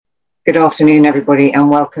Good afternoon, everybody, and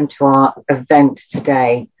welcome to our event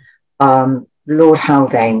today, Lord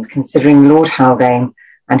Haldane, considering Lord Haldane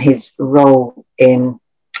and his role in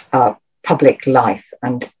public life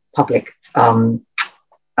and his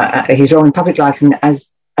role in public life, and as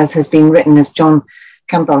has been written, as John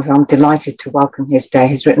Campbell, who I'm delighted to welcome here today,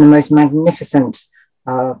 has written the most magnificent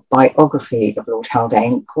biography of Lord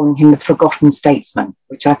Haldane, calling him the forgotten statesman,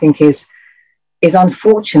 which I think is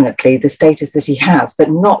unfortunately the status that he has, but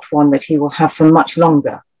not one that he will have for much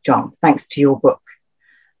longer, John, thanks to your book.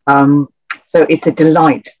 So it's a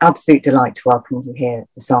delight, absolute delight to welcome you here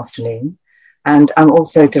this afternoon. And I'm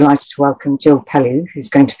also delighted to welcome Jill Pellew, who's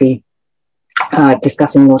going to be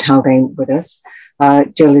discussing Lord Haldane with us.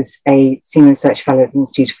 Jill is a Senior Research Fellow at the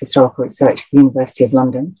Institute of Historical Research at the University of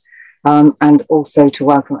London. And also to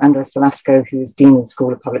welcome Andres Velasco, who is Dean of the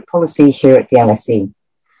School of Public Policy here at the LSE.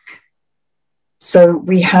 So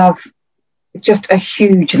we have just a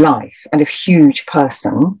huge life and a huge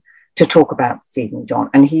person to talk about this evening, John.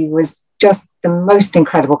 And he was just the most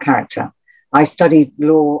incredible character. I studied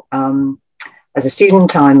law as a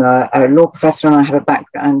student. I'm a law professor and I have a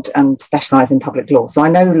background and specialise in public law. So I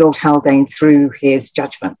know Lord Haldane through his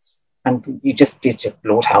judgments, and he's just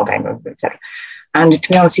Lord Haldane, etc. And to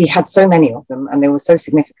be honest, he had so many of them and they were so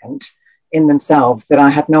significant in themselves that I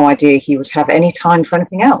had no idea he would have any time for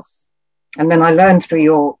anything else. And then I learned through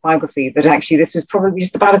your biography that actually this was probably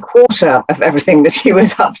just about a quarter of everything that he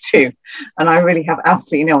was up to. And I really have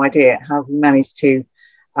absolutely no idea how he managed to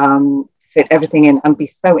fit everything in and be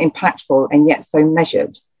so impactful and yet so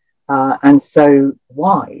measured and so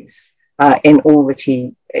wise in all that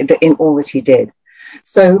he did.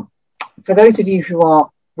 So for those of you who are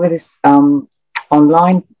with us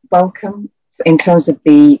online, welcome. In terms of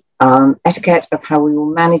the etiquette of how we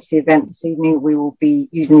will manage the event this evening, we will be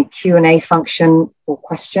using the Q&A function for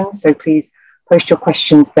questions, so please post your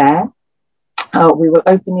questions there. We will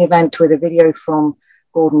open the event with a video from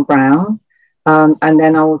Gordon Brown, and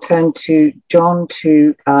then I will turn to John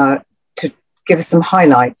to give us some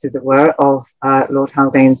highlights, as it were, of Lord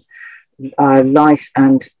Haldane's life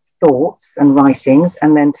and thoughts and writings,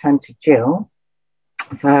 and then turn to Jill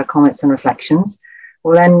for her comments and reflections.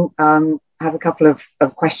 We'll then have a couple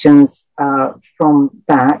of questions from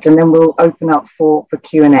that, and then we'll open up for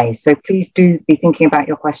Q&A. So please do be thinking about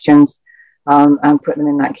your questions and put them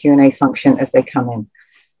in that Q&A function as they come in.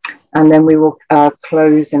 And then we will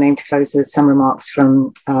close and aim to close with some remarks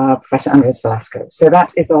from Professor Andres Velasco. So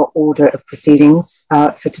that is our order of proceedings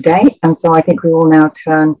for today. And so I think we will now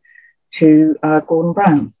turn to Gordon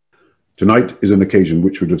Brown. Tonight is an occasion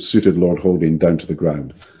which would have suited Lord Haldane down to the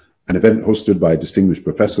ground. An event hosted by a distinguished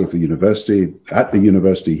professor of the university. At the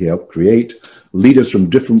university he helped create, leaders from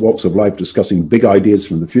different walks of life discussing big ideas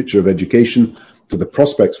from the future of education to the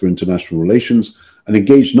prospects for international relations, and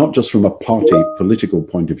engaged not just from a party political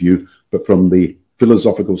point of view, but from the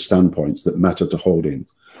philosophical standpoints that matter to Haldane,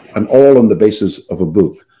 and all on the basis of a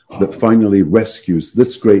book that finally rescues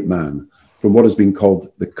this great man from what has been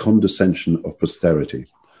called the condescension of posterity.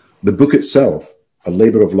 The book itself, a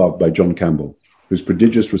labour of love by John Campbell, whose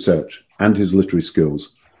prodigious research and his literary skills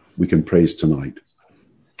we can praise tonight.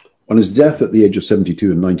 On his death at the age of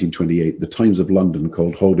 72 in 1928, the Times of London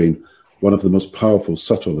called Haldane one of the most powerful,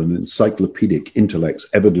 subtle and encyclopedic intellects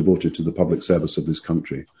ever devoted to the public service of this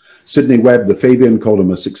country. Sidney Webb, the Fabian, called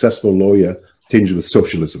him a successful lawyer tinged with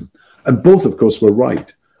socialism. And both, of course, were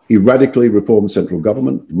right. He radically reformed central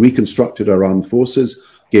government, reconstructed our armed forces,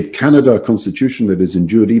 gave Canada a constitution that is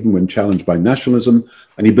endured even when challenged by nationalism,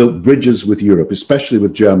 and he built bridges with Europe, especially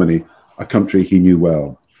with Germany, a country he knew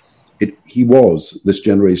well. He was this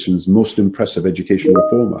generation's most impressive education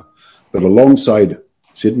reformer, but alongside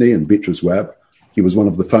Sidney and Beatrice Webb, he was one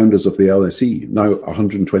of the founders of the LSE, now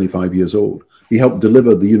 125 years old. He helped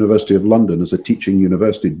deliver the University of London as a teaching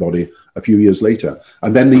university body a few years later,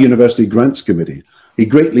 and then the University Grants Committee. He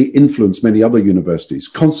greatly influenced many other universities,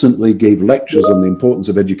 constantly gave lectures on the importance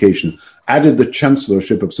of education, added the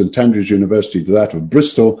Chancellorship of St Andrews University to that of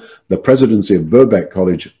Bristol, the presidency of Birkbeck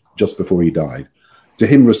College just before he died. To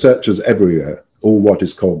him, researchers everywhere owe what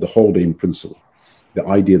is called the Haldane Principle, the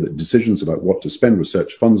idea that decisions about what to spend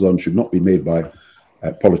research funds on should not be made by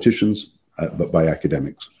politicians, but by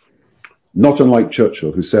academics. Not unlike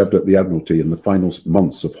Churchill, who served at the Admiralty in the final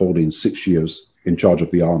months of Haldane's 6 years in charge of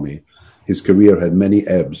the army, his career had many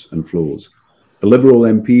ebbs and flows. A Liberal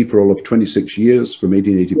MP for all of 26 years, from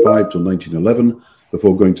 1885 till 1911,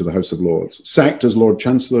 before going to the House of Lords. Sacked as Lord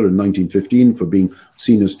Chancellor in 1915 for being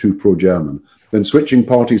seen as too pro-German. Then switching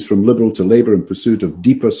parties from Liberal to Labour in pursuit of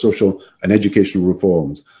deeper social and educational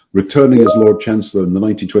reforms. Returning as Lord Chancellor in the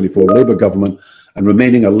 1924 Labour government and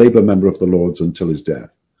remaining a Labour member of the Lords until his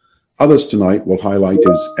death. Others tonight will highlight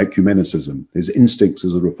his ecumenicism, his instincts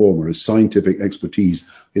as a reformer, his scientific expertise,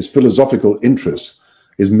 his philosophical interests,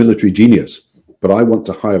 his military genius. But I want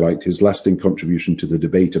to highlight his lasting contribution to the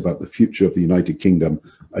debate about the future of the United Kingdom,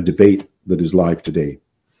 a debate that is live today.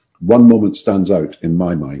 One moment stands out in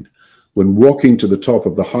my mind. When walking to the top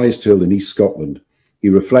of the highest hill in East Scotland, he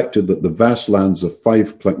reflected that the vast lands of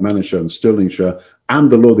Fife, Clackmannanshire and Stirlingshire and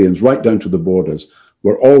the Lothians right down to the borders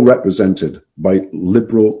were all represented by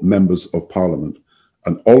Liberal members of Parliament,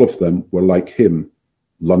 and all of them were, like him,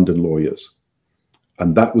 London lawyers.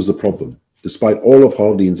 And that was the problem. Despite all of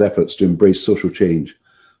Haldane's efforts to embrace social change,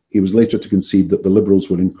 he was later to concede that the Liberals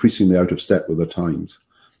were increasingly out of step with their times.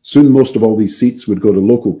 Soon most of all these seats would go to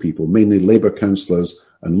local people, mainly Labour councillors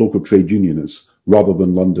and local trade unionists, rather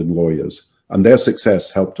than London lawyers. And their success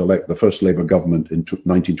helped elect the first Labour government in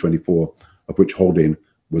 1924, of which Haldane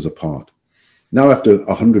was a part. Now, after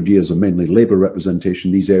 100 years of mainly Labour representation,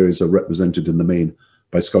 these areas are represented in the main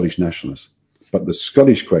by Scottish nationalists. But the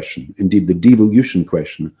Scottish question, indeed the devolution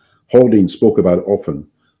question, Haldane spoke about often,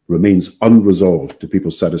 remains unresolved to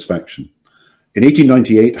people's satisfaction. In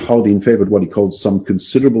 1898, Haldane favoured what he called some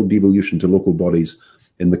considerable devolution to local bodies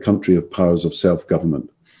in the country of powers of self-government,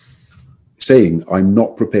 saying, "I'm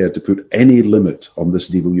not prepared to put any limit on this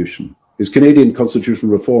devolution." His Canadian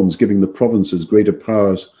constitutional reforms, giving the provinces greater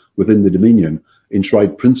powers within the Dominion,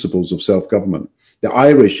 enshrined principles of self-government. The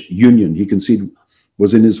Irish Union, he conceded,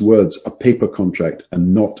 was, in his words, a paper contract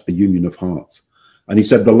and not a union of hearts. And he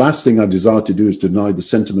said, "The last thing I desire to do is deny the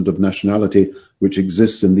sentiment of nationality which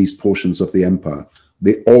exists in these portions of the empire.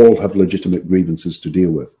 They all have legitimate grievances to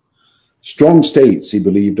deal with." Strong states, he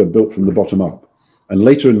believed, are built from the bottom up. And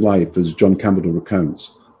later in life, as John Campbell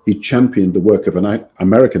recounts, he championed the work of an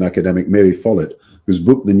American academic, Mary Follett, whose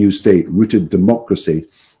book, The New State, rooted democracy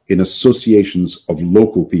in associations of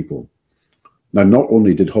local people. Now, not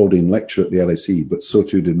only did Haldane lecture at the LSE, but so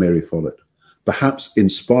too did Mary Follett. Perhaps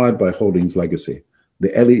inspired by Haldane's legacy,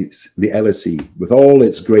 the LSE, with all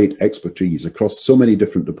its great expertise across so many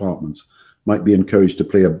different departments, might be encouraged to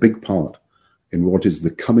play a big part in what is the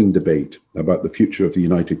coming debate about the future of the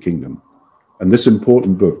United Kingdom. And this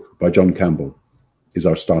important book by John Campbell is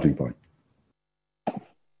our starting point.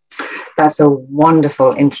 That's a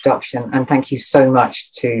wonderful introduction, and thank you so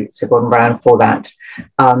much to Sir Gordon Brown for that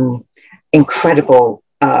incredible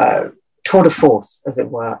tour de force, as it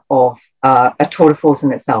were, of a tour de force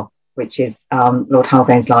in itself, which is Lord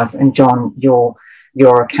Haldane's life, and John, your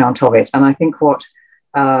account of it. And I think what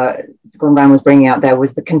Sir Gordon Brown was bringing out there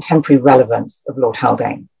was the contemporary relevance of Lord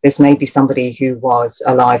Haldane. This may be somebody who was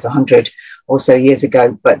alive 100 or so years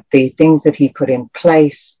ago, but the things that he put in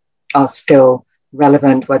place are still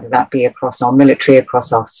relevant, whether that be across our military,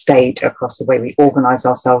 across our state, across the way we organise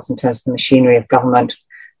ourselves in terms of the machinery of government,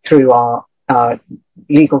 through our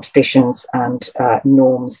legal traditions and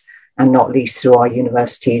norms, and not least through our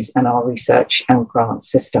universities and our research and grant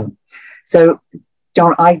system. So,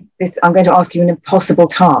 John, I'm going to ask you an impossible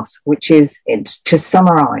task, which is to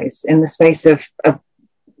summarise in the space of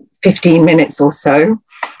 15 minutes or so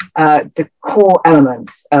the core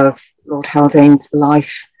elements of Lord Haldane's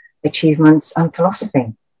life, achievements and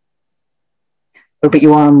philosophy. Oh, but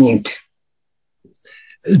you are on mute.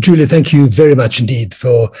 Julia, thank you very much indeed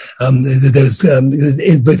for both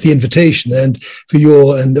the invitation and for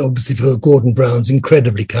your, and obviously for Gordon Brown's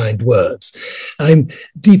incredibly kind words. I'm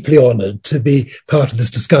deeply honoured to be part of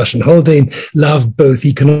this discussion. Haldane loved both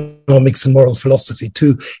economics and moral philosophy,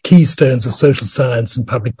 two keystones of social science and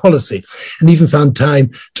public policy, and even found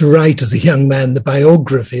time to write as a young man the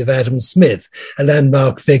biography of Adam Smith, a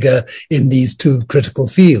landmark figure in these two critical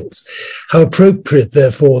fields. How appropriate,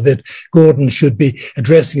 therefore, that Gordon should be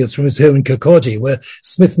addressing us from his home in Kirkcaldy, where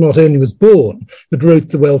Smith not only was born, but wrote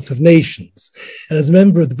The Wealth of Nations. And as a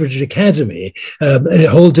member of the British Academy,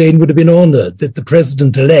 Haldane would have been honoured that the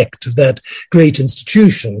president-elect of that great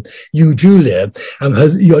institution, you, Julia,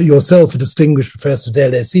 yourself a distinguished professor at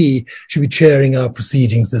LSE, should be chairing our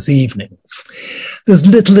proceedings this evening. There's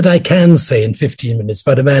little that I can say in 15 minutes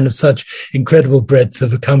about a man of such incredible breadth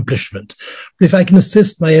of accomplishment. But if I can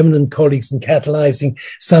assist my eminent colleagues in catalysing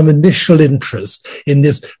some initial interest in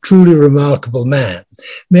this truly remarkable man,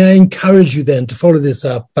 may I encourage you then to follow this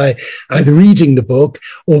up by either reading the book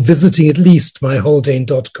or visiting at least my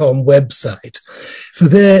haldane.com website. For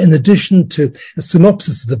there, in addition to a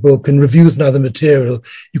synopsis of the book and reviews and other material,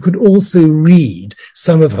 you could also read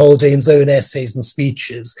some of Haldane's own essays and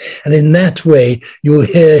speeches, and in that way you'll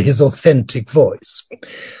hear his authentic voice.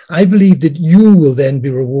 I believe that you will then be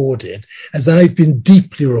rewarded, as I've been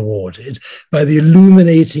deeply rewarded, by the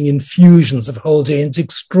illuminating infusions of Haldane's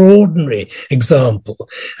extraordinary examples example,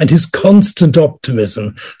 and his constant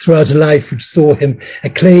optimism throughout a life which saw him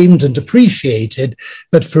acclaimed and appreciated,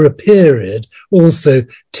 but for a period also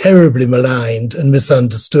terribly maligned and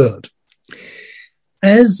misunderstood.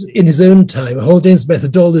 As in his own time, Haldane's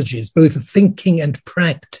methodologies, both of thinking and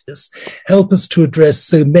practice, help us to address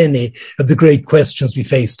so many of the great questions we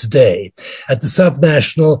face today at the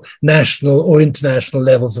subnational, national, or international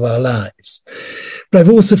levels of our lives. But I've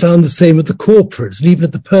also found the same at the corporate and even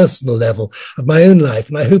at the personal level of my own life,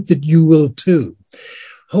 and I hope that you will too.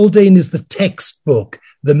 Haldane is the textbook,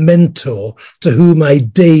 the mentor to whom I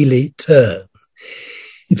daily turn.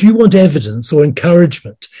 If you want evidence or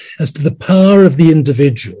encouragement as to the power of the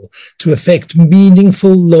individual to effect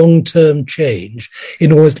meaningful long-term change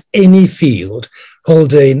in almost any field,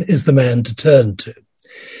 Haldane is the man to turn to.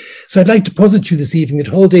 So I'd like to posit to you this evening that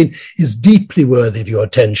Haldane is deeply worthy of your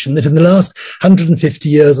attention, that in the last 150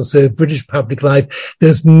 years or so of British public life,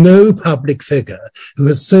 there's no public figure who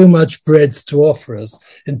has so much breadth to offer us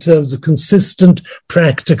in terms of consistent,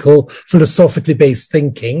 practical, philosophically based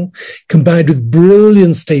thinking, combined with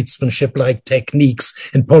brilliant statesmanship-like techniques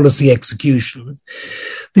in policy execution,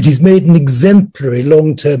 that he's made an exemplary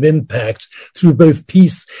long-term impact through both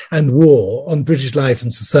peace and war on British life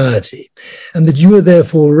and society, and that you are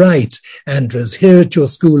therefore right, Andrews, here at your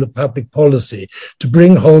School of Public Policy, to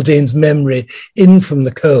bring Haldane's memory in from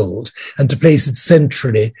the cold and to place it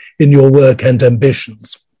centrally in your work and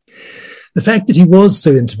ambitions. The fact that he was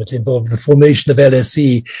so intimately involved with the formation of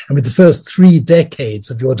LSE and with the first 3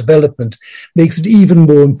 decades of your development makes it even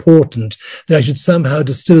more important that I should somehow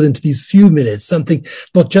distill into these few minutes something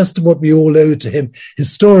not just of what we all owe to him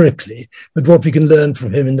historically, but what we can learn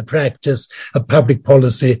from him in the practice of public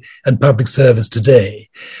policy and public service today.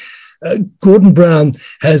 Gordon Brown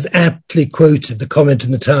has aptly quoted the comment in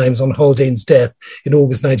the Times on Haldane's death in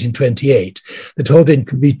August 1928, that Haldane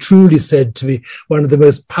could be truly said to be one of the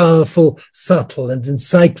most powerful, subtle and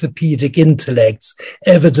encyclopedic intellects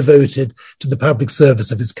ever devoted to the public service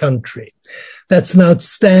of his country. That's an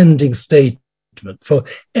outstanding statement, for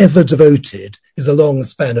ever devoted is a long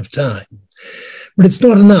span of time. But it's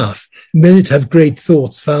not enough merely to have great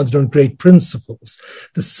thoughts founded on great principles.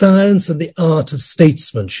 The science and the art of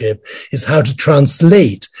statesmanship is how to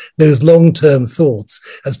translate those long-term thoughts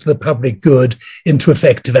as to the public good into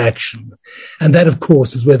effective action. And that, of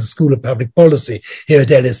course, is where the School of Public Policy here at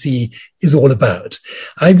LSE is all about.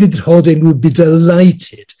 I believe that Haldane would be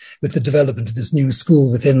delighted with the development of this new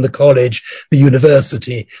school within the college, the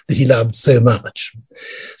university that he loved so much.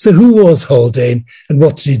 So who was Haldane and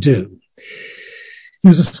what did he do? He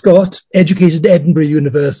was a Scot, educated at Edinburgh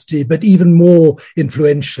University, but even more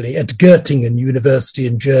influentially at Göttingen University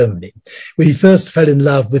in Germany, where he first fell in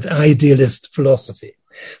love with idealist philosophy,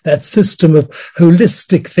 that system of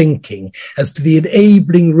holistic thinking as to the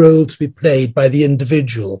enabling role to be played by the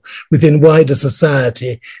individual within wider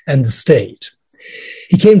society and the state.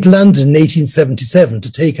 He came to London in 1877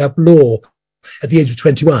 to take up law at the age of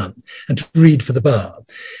 21 and to read for the bar.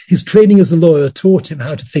 His training as a lawyer taught him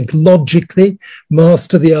how to think logically,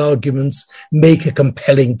 master the arguments, make a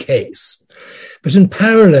compelling case. But in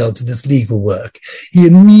parallel to this legal work, he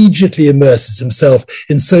immediately immerses himself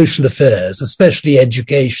in social affairs, especially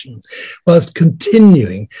education, whilst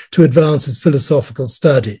continuing to advance his philosophical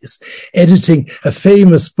studies, editing a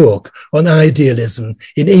famous book on idealism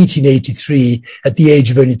in 1883 at the age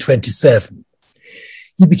of only 27.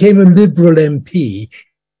 He became a Liberal MP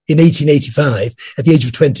in 1885 at the age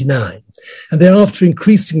of 29, and thereafter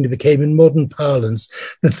increasingly became, in modern parlance,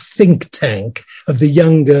 the think tank of the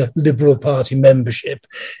younger Liberal Party membership,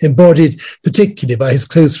 embodied particularly by his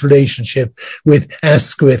close relationship with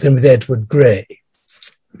Asquith and with Edward Grey.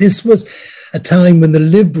 This was a time when the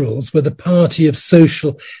Liberals were the party of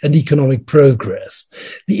social and economic progress.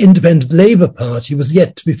 The Independent Labour Party was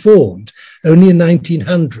yet to be formed, only in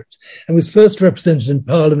 1900, and was first represented in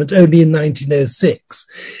Parliament only in 1906.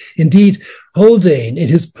 Indeed, Haldane, in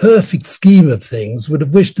his perfect scheme of things, would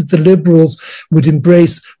have wished that the Liberals would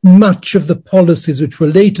embrace much of the policies which were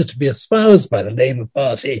later to be espoused by the Labour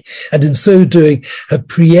Party, and in so doing have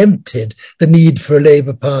preempted the need for a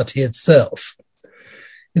Labour Party itself.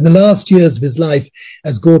 In the last years of his life,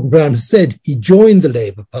 as Gordon Brown has said, he joined the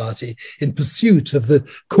Labour Party in pursuit of the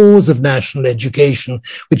cause of national education,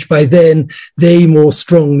 which by then they more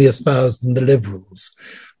strongly espoused than the Liberals.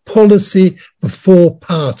 Policy before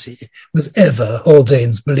party was ever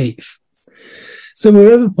Haldane's belief. So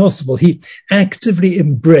wherever possible, he actively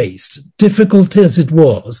embraced, difficult as it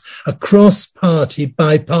was, a cross-party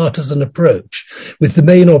bipartisan approach with the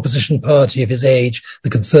main opposition party of his age, the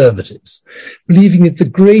Conservatives, believing that the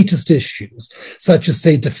greatest issues, such as,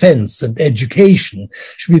 say, defence and education,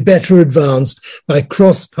 should be better advanced by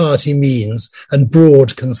cross-party means and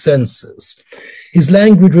broad consensus. His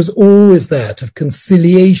language was always that of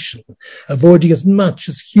conciliation, avoiding as much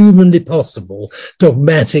as humanly possible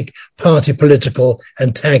dogmatic party political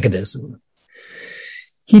antagonism.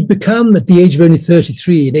 He'd become, at the age of only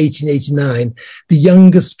 33 in 1889, the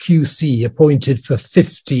youngest QC appointed for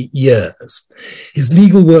 50 years. His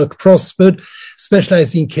legal work prospered,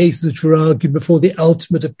 specialising in cases which were argued before the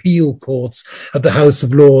ultimate appeal courts of the House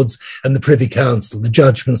of Lords and the Privy Council, the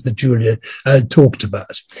judgments that Julia talked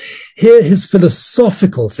about. Here, his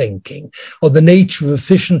philosophical thinking on the nature of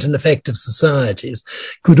efficient and effective societies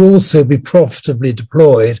could also be profitably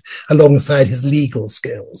deployed alongside his legal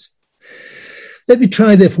skills. Let me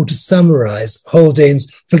try, therefore, to summarize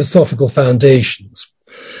Haldane's philosophical foundations.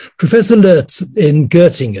 Professor Lertz in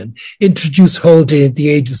Göttingen introduced Haldane at the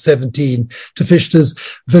age of 17 to Fichte's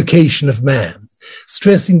Vocation of Man,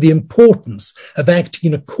 stressing the importance of acting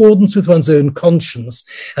in accordance with one's own conscience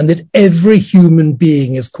and that every human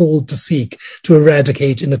being is called to seek to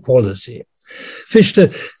eradicate inequality.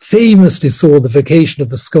 Fichte famously saw the vocation of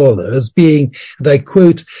the scholar as being, and I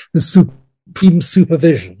quote, the supreme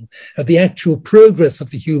supervision of the actual progress of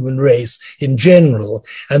the human race in general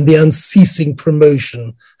and the unceasing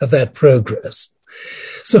promotion of that progress.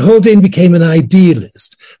 So Haldane became an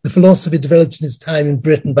idealist, the philosophy developed in his time in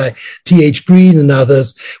Britain by T.H. Green and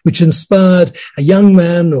others, which inspired a young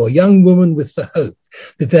man or young woman with the hope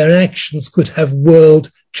that their actions could have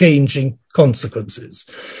world-changing consequences.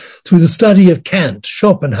 Through the study of Kant,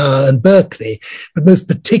 Schopenhauer, and Berkeley, but most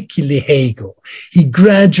particularly Hegel, he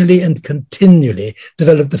gradually and continually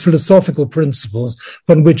developed the philosophical principles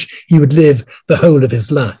upon which he would live the whole of his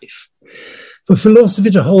life. For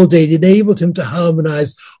philosophy to Haldane enabled him to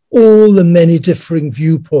harmonize all the many differing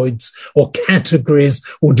viewpoints or categories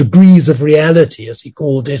or degrees of reality, as he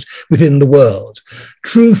called it, within the world.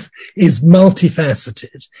 Truth is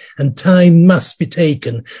multifaceted, and time must be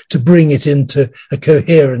taken to bring it into a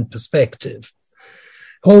coherent perspective.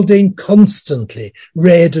 Haldane constantly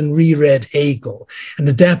read and reread Hegel and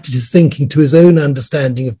adapted his thinking to his own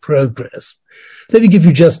understanding of progress. Let me give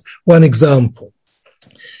you just one example.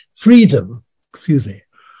 Freedom,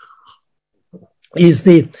 is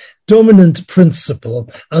the dominant principle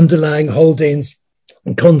underlying Haldane's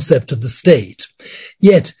concept of the state.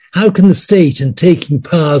 Yet, how can the state, in taking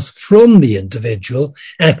powers from the individual,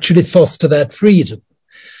 actually foster that freedom?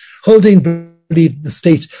 Haldane believed the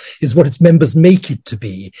state is what its members make it to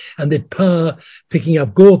be, and that power, picking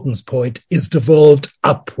up Gordon's point, is devolved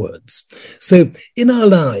upwards. So in our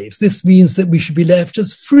lives, this means that we should be left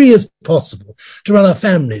as free as possible to run our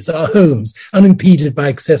families, our homes, unimpeded by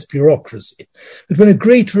excess bureaucracy. But when a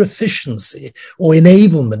greater efficiency or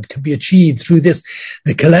enablement can be achieved through this,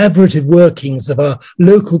 the collaborative workings of our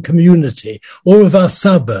local community or of our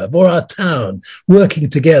suburb or our town working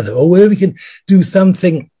together, or where we can do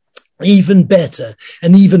something even better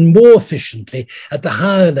and even more efficiently at the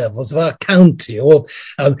higher levels of our county or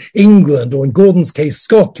England, or in Gordon's case,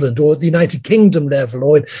 Scotland, or at the United Kingdom level,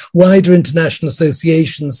 or in wider international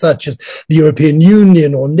associations such as the European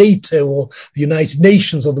Union or NATO or the United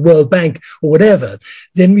Nations or the World Bank or whatever,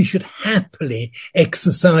 then we should happily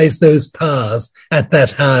exercise those powers at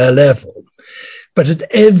that higher level. But at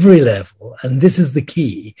every level, and this is the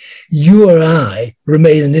key, you or I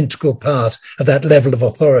remain an integral part of that level of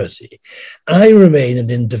authority. I remain an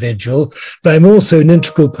individual, but I'm also an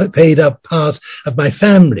integral paid up part of my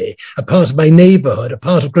family, a part of my neighbourhood, a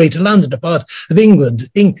part of Greater London, a part of England,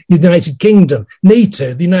 the United Kingdom,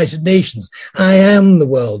 NATO, the United Nations. I am the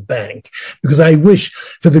World Bank because I wish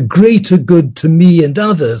for the greater good to me and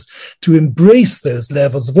others to embrace those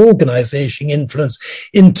levels of organisation influence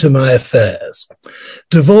into my affairs.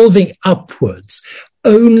 Devolving upwards,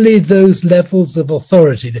 only those levels of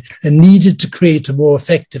authority that are needed to create a more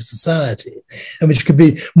effective society and which can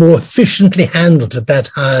be more efficiently handled at that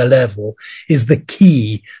higher level is the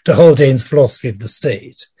key to Haldane's philosophy of the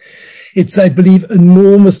state. It's, I believe,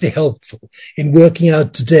 enormously helpful in working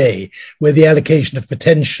out today where the allocation of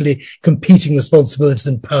potentially competing responsibilities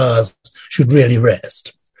and powers should really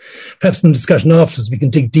rest. Perhaps in the discussion afterwards we can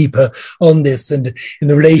dig deeper on this and in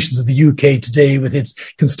the relations of the UK today with its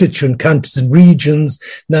constituent countries and regions,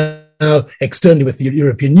 now now externally with the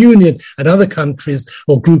European Union and other countries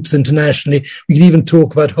or groups internationally. We can even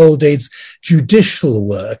talk about Haldane's judicial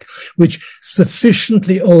work, which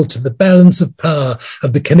sufficiently altered the balance of power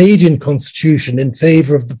of the Canadian Constitution in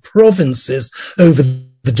favour of the provinces over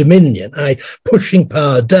the Dominion, pushing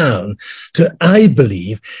power down to, I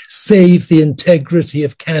believe, save the integrity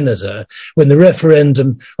of Canada when the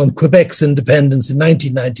referendum on Quebec's independence in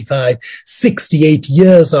 1995, 68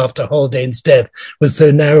 years after Haldane's death, was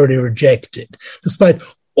so narrowly rejected. Despite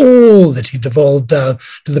all that he devolved down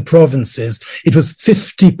to the provinces, it was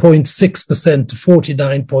 50.6% to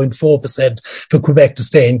 49.4% for Quebec to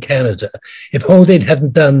stay in Canada. If Haldane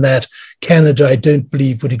hadn't done that, Canada, I don't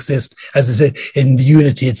believe, would exist as it in the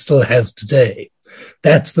unity it still has today.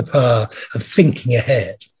 That's the power of thinking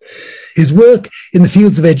ahead. His work in the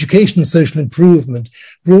fields of education and social improvement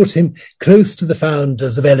brought him close to the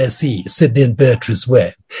founders of LSE, Sidney and Beatrice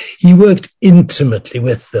Webb. He worked intimately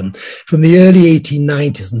with them from the early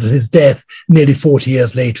 1890s until his death nearly 40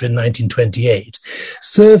 years later in 1928,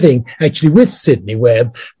 serving actually with Sidney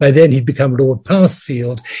Webb. By then he'd become Lord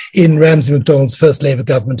Parsfield in Ramsay MacDonald's first Labour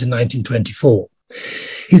government in 1924.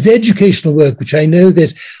 His educational work, which I know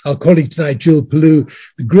that our colleague tonight, Jill Pellew,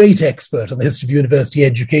 the great expert on the history of university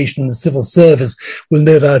education and the civil service, will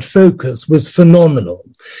no doubt focus, was phenomenal.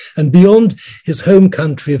 And beyond his home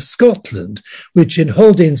country of Scotland, which in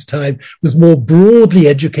Haldane's time was more broadly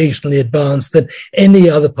educationally advanced than any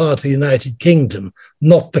other part of the United Kingdom,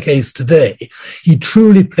 not the case today, he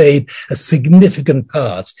truly played a significant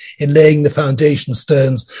part in laying the foundation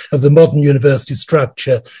stones of the modern university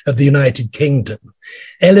structure of the United Kingdom.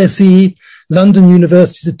 LSE, London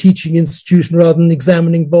University is a teaching institution rather than an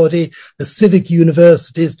examining body. The civic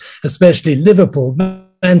universities, especially Liverpool,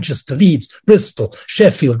 Manchester, Leeds, Bristol,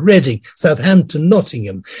 Sheffield, Reading, Southampton,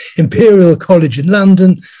 Nottingham, Imperial College in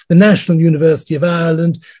London, the National University of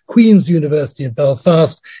Ireland, Queen's University in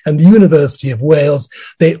Belfast, and the University of Wales,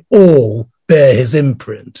 they all bear his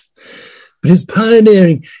imprint. But his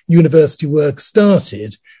pioneering university work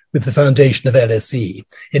started with the foundation of LSE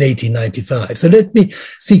in 1895. So let me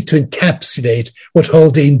seek to encapsulate what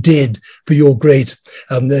Haldane did for your great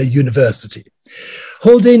university.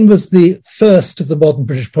 Haldane was the first of the modern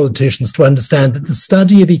British politicians to understand that the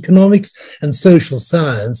study of economics and social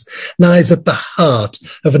science lies at the heart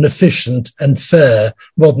of an efficient and fair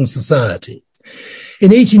modern society.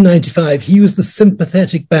 In 1895, he was the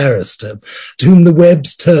sympathetic barrister to whom the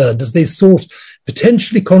Webbs turned as they sought,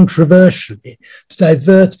 potentially controversially, to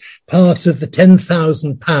divert part of the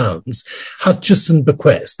 £10,000 Hutchison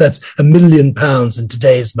bequest, that's £1 million in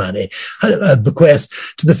today's money, bequest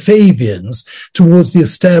to the Fabians towards the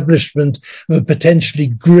establishment of a potentially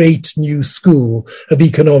great new school of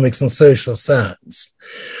economics and social science.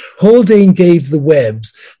 Haldane gave the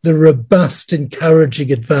Webbs the robust,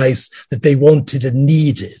 encouraging advice that they wanted and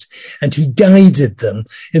needed, and he guided them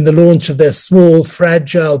in the launch of their small,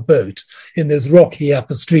 fragile boat in those rocky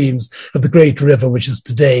upper streams of the great river, which is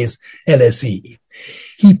today's LSE.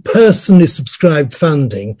 He personally subscribed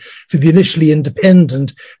funding for the initially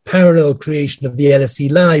independent parallel creation of the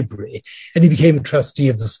LSE Library, and he became a trustee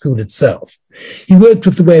of the school itself. He worked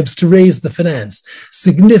with the Webbs to raise the finance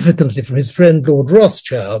significantly from his friend Lord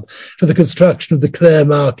Rothschild for the construction of the Clare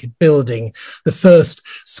Market building, the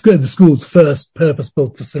school's first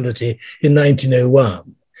purpose-built facility in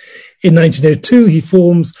 1901. In 1902, he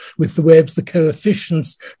forms with the Webbs the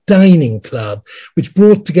Coefficients Dining Club, which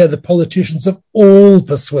brought together politicians of all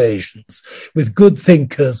persuasions with good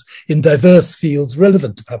thinkers in diverse fields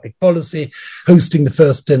relevant to public policy, hosting the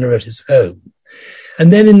first dinner at his home.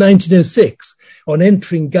 And then in 1906, on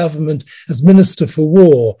entering government as Minister for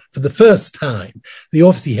War for the first time, the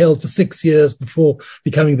office he held for 6 years before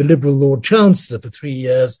becoming the Liberal Lord Chancellor for 3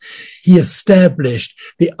 years, he established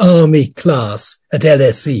the army class at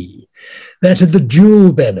LSE. That had the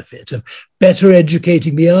dual benefit of better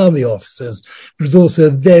educating the army officers, but was also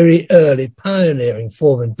a very early pioneering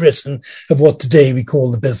form in Britain of what today we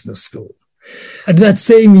call the business school. And in that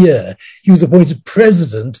same year, he was appointed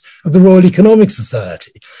president of the Royal Economic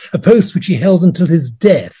Society, a post which he held until his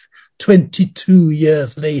death 22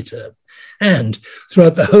 years later. And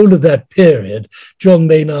throughout the whole of that period, John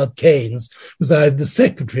Maynard Keynes was either the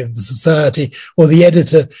secretary of the society or the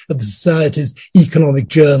editor of the society's economic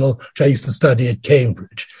journal, which I used to study at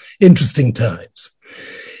Cambridge. Interesting times.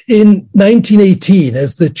 In 1918,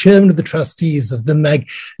 as the chairman of the trustees of the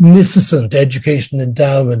magnificent education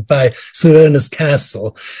endowment by Sir Ernest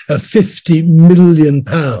Cassel, £50 million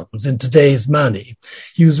in today's money,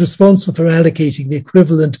 he was responsible for allocating the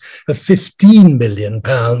equivalent of £15 million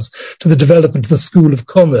to the development of the School of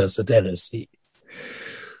Commerce at LSE.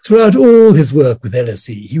 Throughout all his work with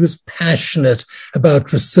LSE, he was passionate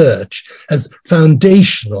about research as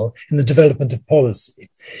foundational in the development of policy.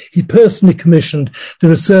 He personally commissioned the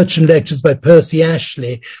research and lectures by Percy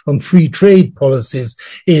Ashley on free trade policies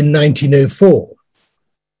in 1904.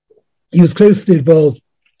 He was closely involved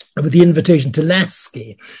with the invitation to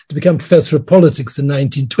Lasky to become professor of politics in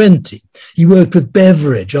 1920. He worked with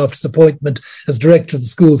Beveridge after his appointment as director of the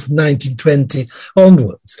school from 1920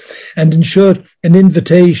 onwards, and ensured an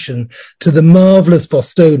invitation to the marvellous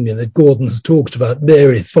Bostonian that Gordon has talked about,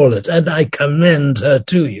 Mary Follett, and I commend her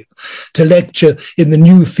to you, to lecture in the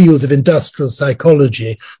new field of industrial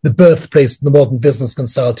psychology, the birthplace of the modern business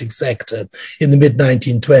consulting sector in the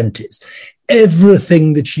mid-1920s.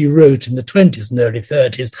 Everything that she wrote in the 20s and early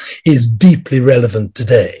 30s is deeply relevant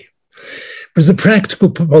today. But as a practical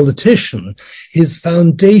politician, his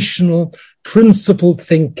foundational, principled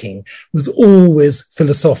thinking was always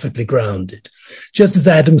philosophically grounded. Just as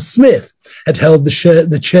Adam Smith had held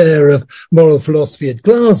the chair of moral philosophy at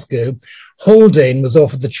Glasgow, Haldane was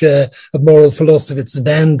offered the chair of moral philosophy at St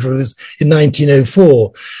Andrews in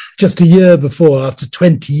 1904, just a year before, after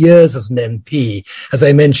 20 years as an MP. As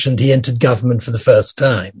I mentioned, he entered government for the first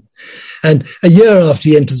time. And a year after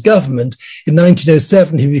he enters government, in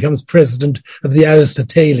 1907, he becomes president of the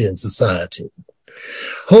Aristotelian Society.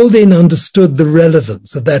 Haldane understood the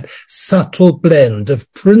relevance of that subtle blend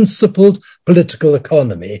of principled political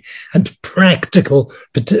economy and practical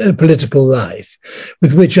political life,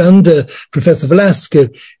 with which, under Professor Velasco,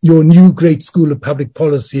 your new great school of public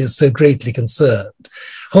policy is so greatly concerned.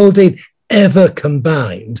 Haldane ever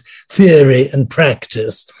combined theory and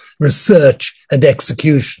practice, research and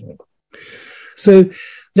execution. So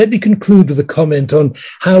let me conclude with a comment on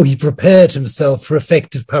how he prepared himself for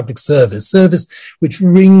effective public service which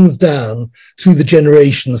rings down through the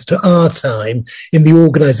generations to our time in the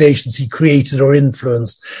organizations he created or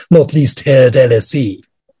influenced, not least here at LSE.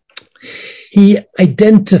 He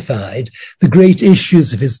identified the great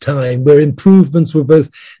issues of his time where improvements were both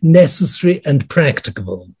necessary and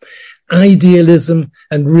practicable, idealism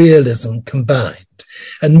and realism combined,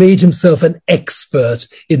 and made himself an expert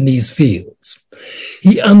in these fields.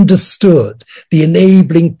 He understood the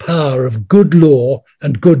enabling power of good law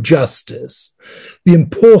and good justice, the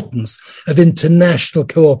importance of international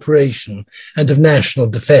cooperation and of national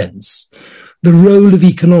defense, the role of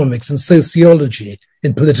economics and sociology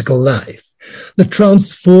in political life, the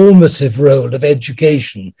transformative role of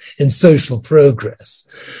education in social progress,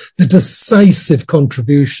 the decisive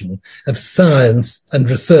contribution of science and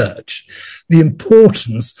research, the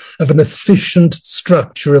importance of an efficient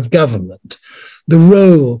structure of government, the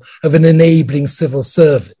role of an enabling civil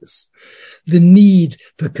service, the need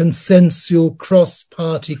for consensual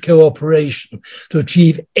cross-party cooperation to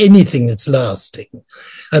achieve anything that's lasting,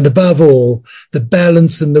 and above all, the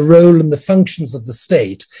balance in the role and the functions of the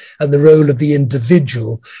state and the role of the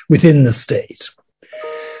individual within the state.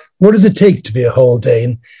 What does it take to be a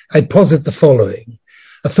Haldane? I'd posit the following: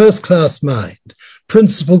 a first-class mind,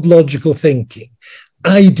 principled logical thinking,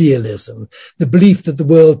 idealism, the belief that the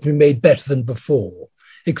world can be made better than before,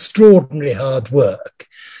 extraordinary hard work,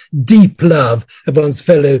 deep love of one's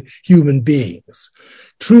fellow human beings,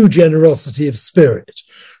 true generosity of spirit,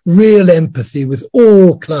 real empathy with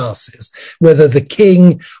all classes, whether the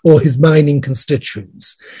king or his mining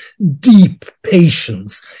constituents, deep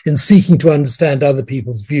patience in seeking to understand other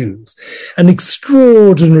people's views, an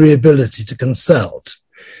extraordinary ability to consult,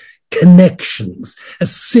 connections,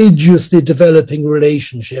 assiduously developing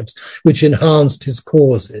relationships which enhanced his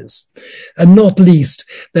causes, and not least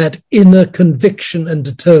that inner conviction and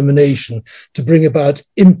determination to bring about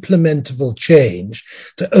implementable change,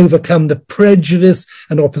 to overcome the prejudice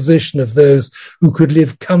and opposition of those who could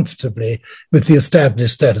live comfortably with the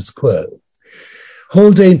established status quo.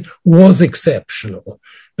 Haldane was exceptional,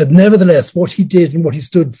 but nevertheless, what he did and what he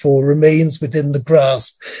stood for remains within the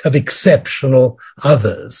grasp of exceptional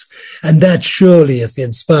others. And that surely is the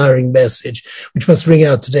inspiring message which must ring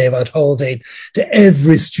out today about Haldane to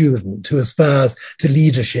every student who aspires to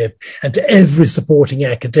leadership and to every supporting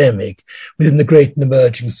academic within the great and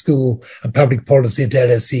emerging School of Public Policy at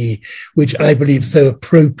LSE, which I believe so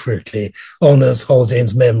appropriately honours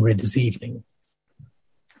Haldane's memory this evening.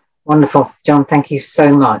 Wonderful, John. Thank you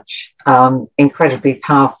so much. Incredibly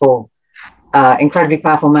powerful man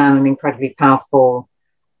and incredibly powerful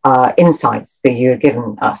insights that you have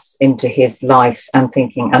given us into his life and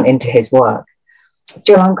thinking and into his work.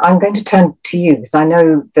 Jill, I'm going to turn to you because I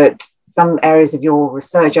know that some areas of your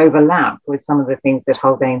research overlap with some of the things that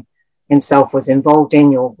Haldane himself was involved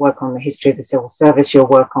in, your work on the history of the civil service, your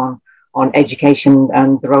work on on education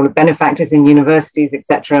and the role of benefactors in universities,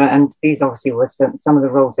 etc. And these obviously were some of the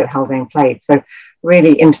roles that Haldane played. So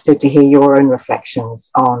really interested to hear your own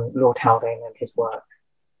reflections on Lord Haldane and his work.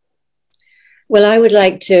 Well, I would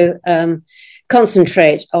like to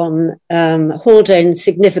concentrate on Haldane's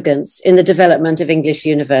significance in the development of English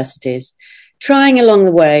universities, trying along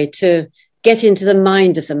the way to get into the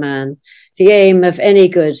mind of the man, the aim of any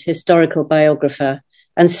good historical biographer,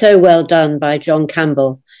 and so well done by John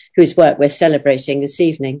Campbell, whose work we're celebrating this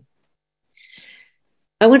evening.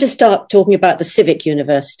 I want to start talking about the civic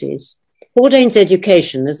universities. Haldane's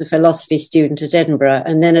education as a philosophy student at Edinburgh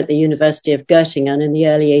and then at the University of Göttingen in the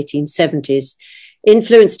early 1870s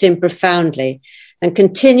influenced him profoundly and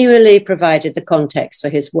continually provided the context for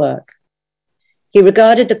his work. He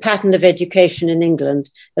regarded the pattern of education in England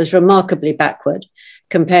as remarkably backward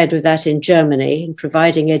compared with that in Germany in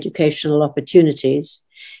providing educational opportunities.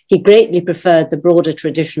 He greatly preferred the broader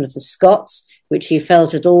tradition of the Scots, which he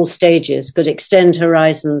felt at all stages could extend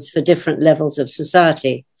horizons for different levels of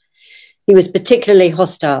society. He was particularly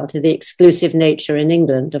hostile to the exclusive nature in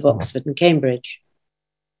England of Oxford and Cambridge.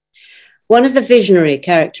 One of the visionary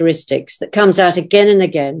characteristics that comes out again and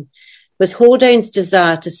again was Haldane's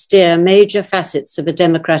desire to steer major facets of a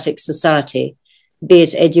democratic society, be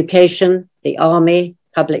it education, the army,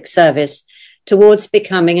 public service, towards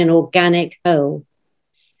becoming an organic whole.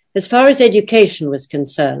 As far as education was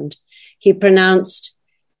concerned, he pronounced,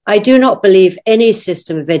 "I do not believe any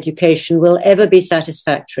system of education will ever be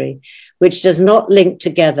satisfactory, which does not link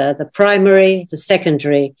together the primary, the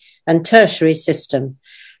secondary, and tertiary system,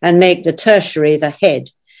 and make the tertiary the head,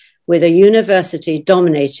 with a university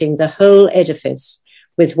dominating the whole edifice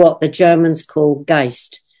with what the Germans call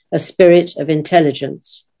Geist, a spirit of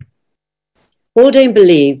intelligence." Haldane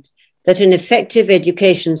believed that an effective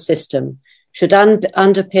education system should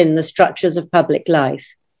underpin the structures of public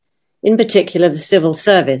life, in particular the civil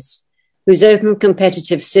service, whose open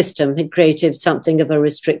competitive system had created something of a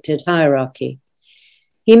restricted hierarchy.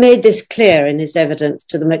 He made this clear in his evidence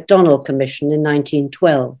to the MacDonald Commission in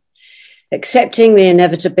 1912, accepting the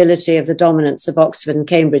inevitability of the dominance of Oxford and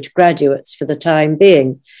Cambridge graduates for the time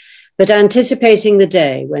being, but anticipating the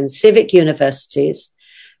day when civic universities,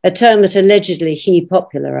 a term that allegedly he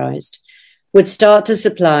popularized, would start to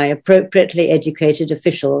supply appropriately educated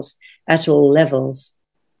officials at all levels.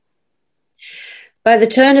 By the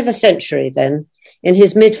turn of the century, then, in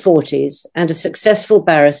his mid-40s and a successful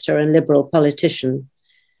barrister and liberal politician,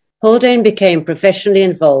 Haldane became professionally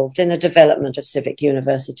involved in the development of civic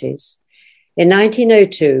universities. In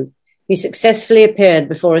 1902, he successfully appeared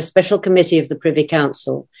before a special committee of the Privy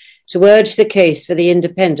Council to urge the case for the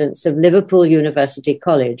independence of Liverpool University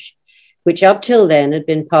College, which up till then had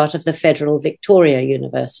been part of the Federal Victoria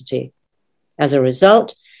University. As a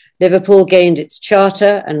result, Liverpool gained its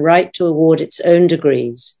charter and right to award its own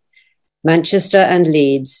degrees. Manchester and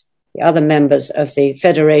Leeds, the other members of the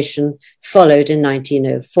Federation, followed in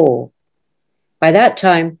 1904. By that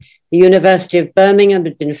time, the University of Birmingham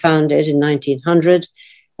had been founded in 1900,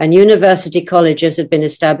 and university colleges had been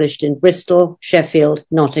established in Bristol, Sheffield,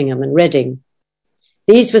 Nottingham, and Reading.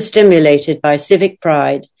 These were stimulated by civic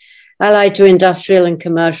pride, allied to industrial and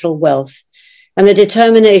commercial wealth, and the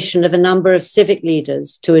determination of a number of civic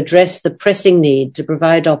leaders to address the pressing need to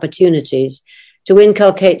provide opportunities to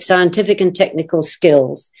inculcate scientific and technical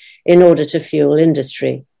skills in order to fuel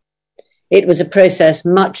industry. It was a process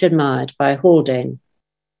much admired by Haldane.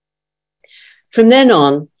 From then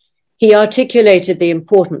on, he articulated the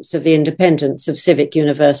importance of the independence of civic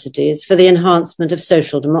universities for the enhancement of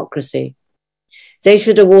social democracy. They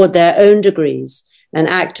should award their own degrees and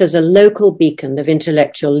act as a local beacon of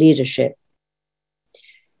intellectual leadership.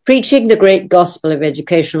 Preaching the great gospel of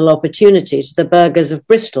educational opportunity to the burghers of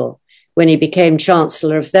Bristol when he became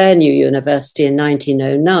Chancellor of their new university in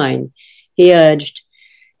 1909, he urged,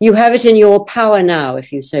 "You have it in your power now,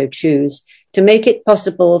 if you so choose, to make it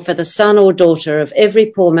possible for the son or daughter of every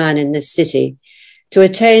poor man in this city to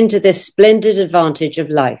attain to this splendid advantage of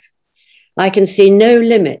life. I can see no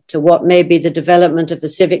limit to what may be the development of the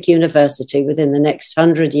civic university within the next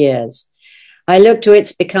 100 years. I look to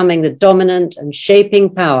its becoming the dominant and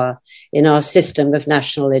shaping power in our system of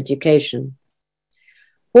national education."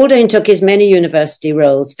 Haldane took his many university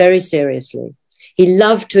roles very seriously. He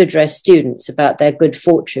loved to address students about their good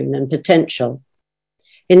fortune and potential.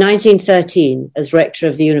 In 1913, as rector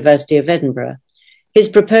of the University of Edinburgh, his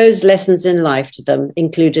proposed lessons in life to them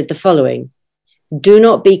included the following: do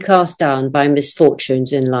not be cast down by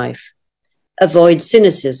misfortunes in life. Avoid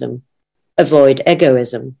cynicism. Avoid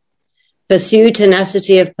egoism. Pursue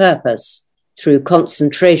tenacity of purpose through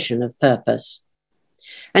concentration of purpose.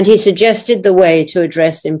 and he suggested the way to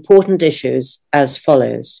address important issues as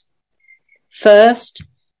follows. First,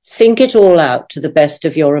 think it all out to the best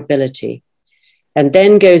of your ability, and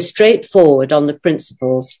then go straight forward on the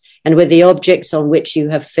principles and with the objects on which you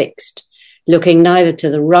have fixed, looking neither to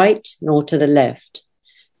the right nor to the left.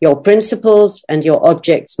 Your principles and your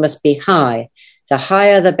objects must be high, the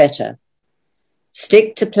higher the better.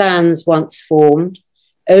 Stick to plans once formed,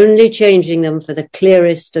 only changing them for the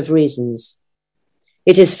clearest of reasons.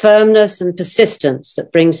 It is firmness and persistence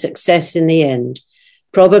that bring success in the end,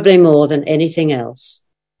 probably more than anything else.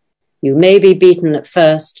 You may be beaten at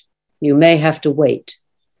first, you may have to wait,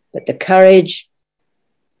 but the courage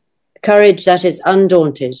that is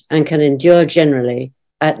undaunted and can endure generally,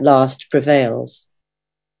 at last prevails.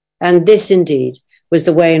 And this indeed was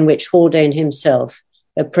the way in which Haldane himself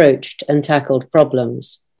approached and tackled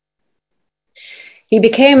problems. He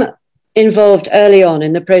became involved early on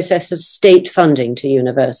in the process of state funding to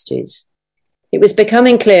universities. It was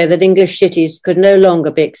becoming clear that English cities could no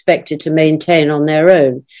longer be expected to maintain on their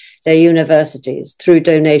own their universities through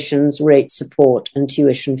donations, rate support, and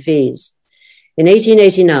tuition fees. In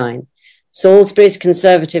 1889, Salisbury's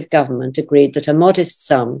Conservative government agreed that a modest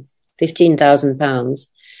sum, £15,000,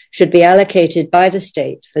 should be allocated by the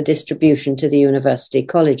state for distribution to the university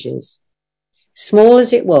colleges. Small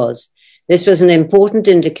as it was, this was an important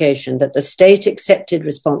indication that the state accepted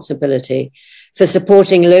responsibility for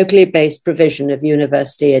supporting locally based provision of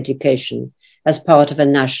university education as part of a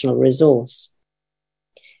national resource.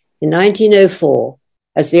 In 1904,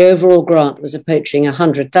 as the overall grant was approaching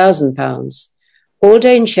 £100,000,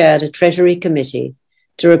 Haldane chaired a Treasury committee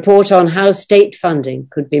to report on how state funding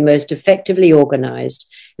could be most effectively organised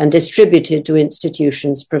and distributed to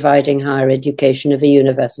institutions providing higher education of a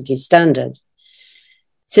university standard.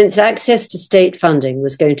 Since access to state funding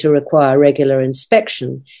was going to require regular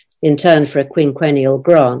inspection in turn for a quinquennial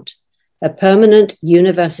grant, a permanent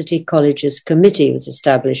University Colleges Committee was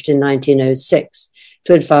established in 1906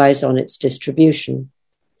 to advise on its distribution.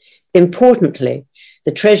 Importantly,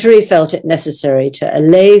 the Treasury felt it necessary to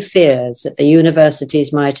allay fears that the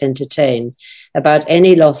universities might entertain about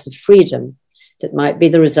any loss of freedom that might be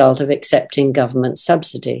the result of accepting government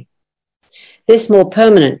subsidy. This more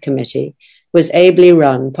permanent committee was ably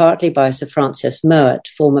run partly by Sir Francis Mowat,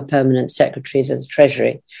 former permanent secretary of the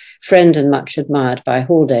Treasury, friend and much admired by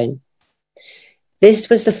Haldane. This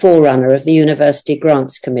was the forerunner of the University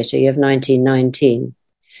Grants Committee of 1919,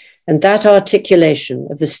 and that articulation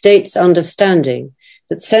of the state's understanding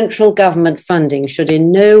that central government funding should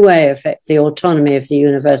in no way affect the autonomy of the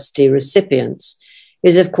university recipients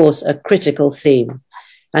is, of course, a critical theme,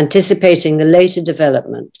 anticipating the later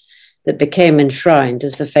development that became enshrined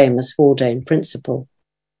as the famous Haldane Principle.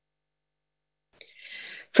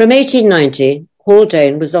 From 1890,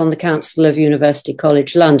 Haldane was on the Council of University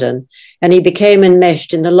College London, and he became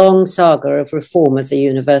enmeshed in the long saga of reform of the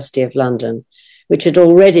University of London, which had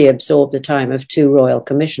already absorbed the time of 2 royal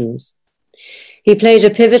commissions. He played a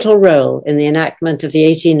pivotal role in the enactment of the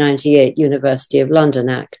 1898 University of London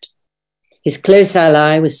Act. His close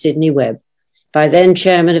ally was Sidney Webb, by then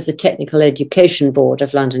chairman of the Technical Education Board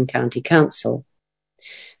of London County Council.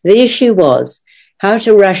 The issue was how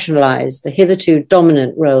to rationalise the hitherto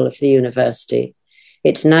dominant role of the university,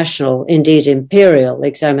 its national, indeed imperial,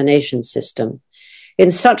 examination system, in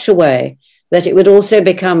such a way that it would also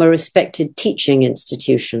become a respected teaching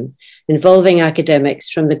institution involving academics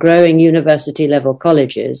from the growing university-level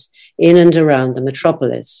colleges in and around the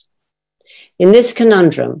metropolis. In this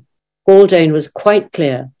conundrum, Haldane was quite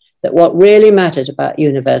clear that what really mattered about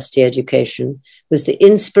university education was the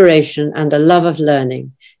inspiration and the love of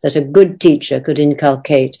learning that a good teacher could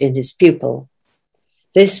inculcate in his pupil.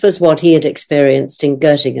 This was what he had experienced in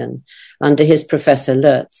Göttingen under his Professor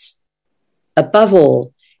Lurz. Above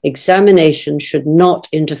all, examination should not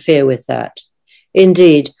interfere with that.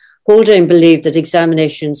 Indeed, Haldane believed that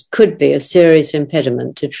examinations could be a serious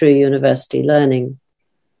impediment to true university learning.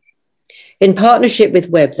 In partnership with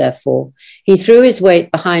Webb, therefore, he threw his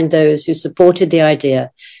weight behind those who supported the idea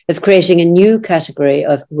of creating a new category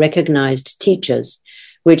of recognized teachers,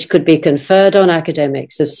 which could be conferred on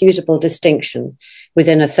academics of suitable distinction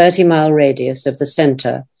within a 30-mile radius of the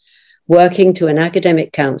centre, working to an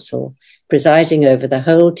academic council presiding over the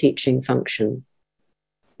whole teaching function.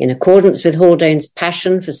 In accordance with Haldane's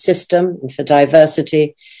passion for system and for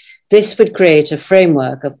diversity, this would create a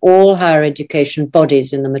framework of all higher education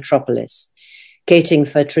bodies in the metropolis, catering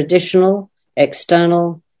for traditional,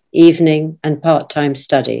 external, evening and part-time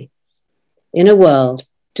study. In a word,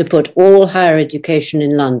 to put all higher education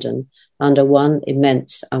in London under one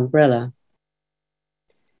immense umbrella.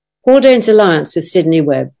 Haldane's alliance with Sidney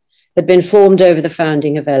Webb had been formed over the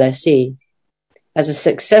founding of LSE. As a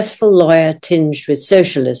successful lawyer tinged with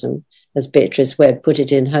socialism, as Beatrice Webb put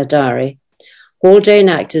it in her diary, Haldane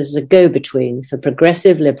acted as a go-between for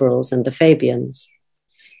progressive liberals and the Fabians.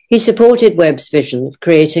 He supported Webb's vision of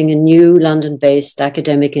creating a new London-based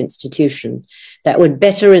academic institution that would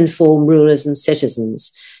better inform rulers and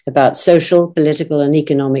citizens about social, political, and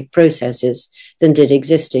economic processes than did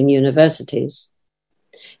existing universities.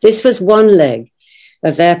 This was one leg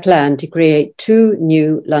of their plan to create 2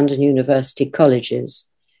 new London University colleges,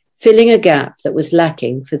 filling a gap that was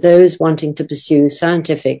lacking for those wanting to pursue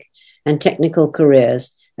scientific and technical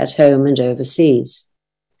careers at home and overseas.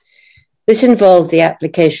 This involved the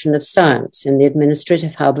application of science in the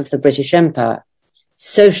administrative hub of the British Empire,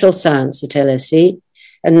 social science at LSE,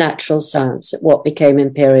 and natural science at what became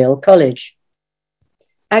Imperial College.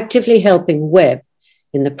 Actively helping Webb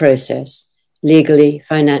in the process, legally,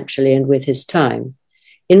 financially, and with his time,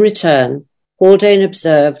 in return, Haldane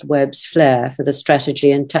observed Webb's flair for the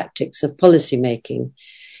strategy and tactics of policymaking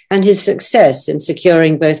and his success in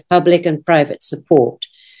securing both public and private support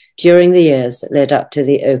during the years that led up to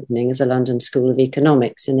the opening of the London School of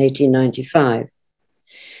Economics in 1895.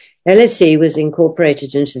 LSE was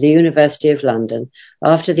incorporated into the University of London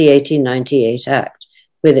after the 1898 Act,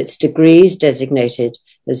 with its degrees designated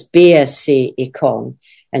as BSc Econ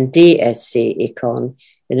and DSc Econ,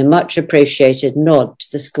 in a much appreciated nod to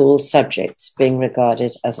the school's subjects being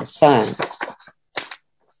regarded as a science.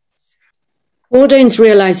 Haldane's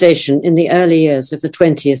realization in the early years of the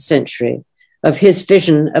 20th century of his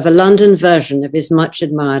vision of a London version of his much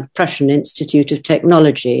admired Prussian Institute of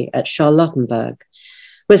Technology at Charlottenburg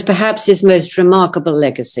was perhaps his most remarkable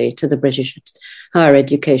legacy to the British higher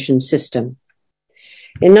education system.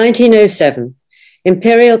 In 1907,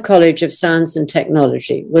 Imperial College of Science and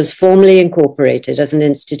Technology was formally incorporated as an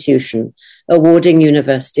institution awarding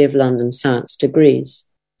University of London science degrees.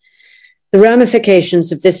 The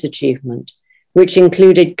ramifications of this achievement, which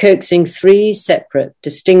included coaxing 3 separate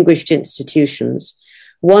distinguished institutions,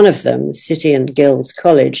 one of them, City and Guilds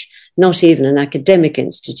College, not even an academic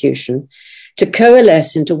institution, to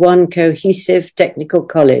coalesce into one cohesive technical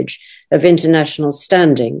college of international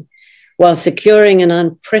standing, while securing an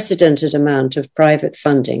unprecedented amount of private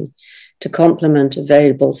funding to complement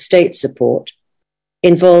available state support,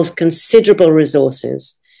 involved considerable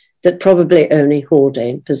resources that probably only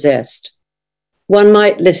Haldane possessed. One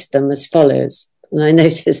might list them as follows, and I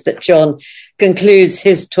notice that John concludes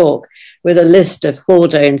his talk with a list of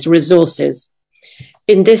Haldane's resources.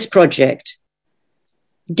 In this project,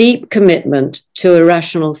 deep commitment to a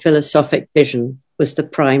rational philosophic vision was the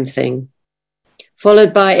prime thing,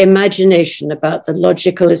 followed by imagination about the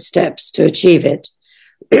logical steps to achieve it,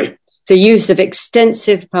 the use of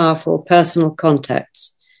extensive, powerful personal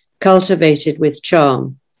contacts, cultivated with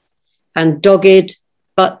charm, and dogged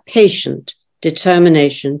but patient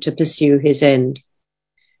determination to pursue his end.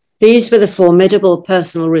 These were the formidable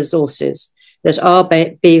personal resources that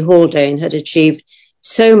R.B. Haldane had achieved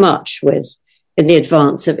so much with in the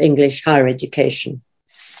advance of English higher education.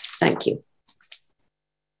 Thank you.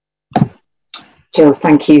 Jill,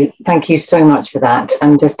 thank you so much for that.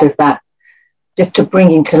 And just to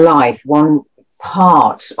bring into life one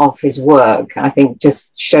part of his work, I think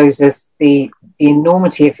just shows us the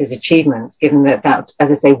enormity of his achievements, given that,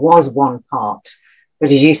 as I say, was one part.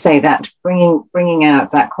 But as you say, that bringing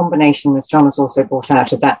out that combination, as John has also brought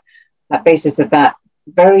out, of that basis of that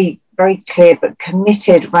very, very clear but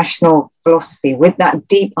committed rational philosophy with that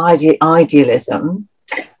deep idealism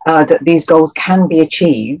that these goals can be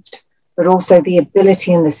achieved, but also the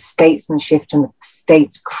ability and the statesmanship and the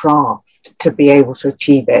statescraft to be able to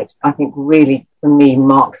achieve it, I think really, for me,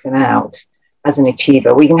 marks him out as an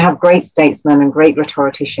achiever. We can have great statesmen and great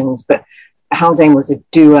rhetoricians, but Haldane was a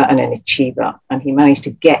doer and an achiever, and he managed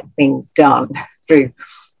to get things done through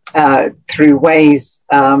ways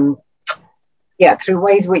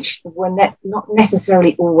which were not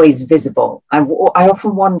necessarily always visible. I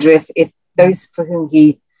often wonder if those for whom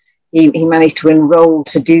he managed to enroll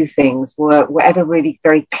to do things were ever really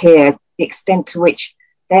very clear the extent to which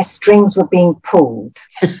their strings were being pulled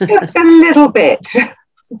just a little bit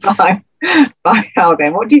by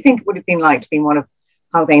Haldane. What do you think it would have been like to be one of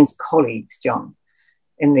Haldane's colleagues, John,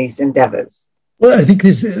 in these endeavours? Well, I think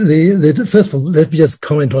first of all, let me just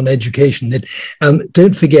comment on education. That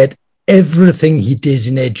don't forget, everything he did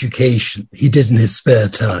in education, he did in his spare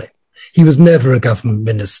time. he was never a government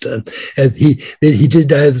minister. He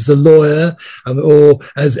did as a lawyer or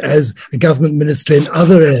as a government minister in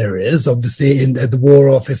other areas, obviously at the War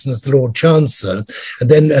Office and as the Lord Chancellor. And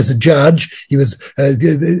then as a judge, he was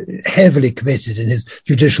heavily committed in his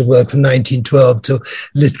judicial work from 1912 till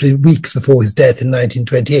literally weeks before his death in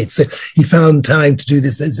 1928. So he found time to do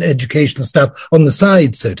this educational stuff on the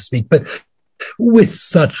side, so to speak, but with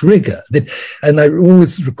such rigor. And I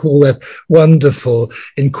always recall that wonderful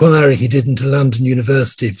inquiry he did into London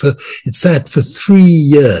University. It sat for 3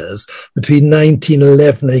 years between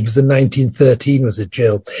 1911, I think it was in 1913, was it,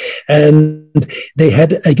 Jill? And they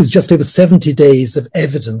had, I think it was just over 70 days of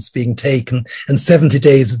evidence being taken and 70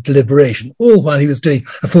 days of deliberation, all while he was doing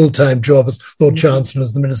a full-time job as Lord Chancellor,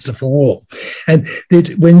 as the Minister for War. And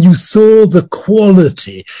when you saw the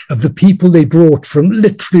quality of the people they brought from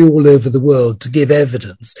literally all over the world to give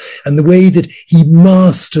evidence, and the way that he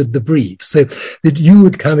mastered the brief, so that you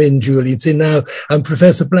would come in, Julie, and say, now,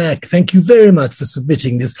 Professor Black, thank you very much for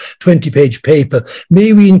submitting this 20-page paper.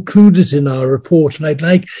 May we include it in our report? And I'd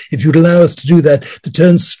like, if you'd allow us to do that, to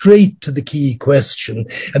turn straight to the key question.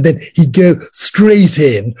 And then he'd go straight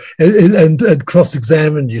in and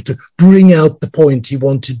cross-examine you to bring out the point he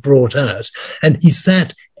wanted brought out. And he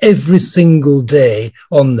sat every single day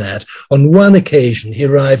on that. On one occasion, he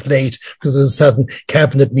arrived late because there was a sudden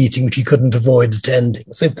cabinet meeting which he couldn't avoid attending.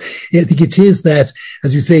 So I think it is that,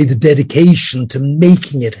 as you say, the dedication to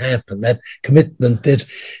making it happen, that commitment, that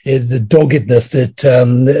the doggedness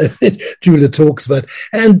that Julia talks about.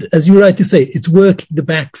 And as you rightly say, it's working the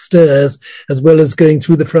back stairs as well as going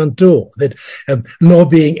through the front door, that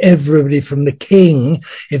lobbying everybody from the king,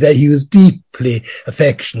 that he was deeply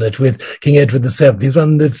affectionate with King Edward VII. He was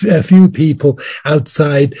one of the few people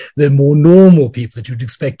outside the more normal people that you'd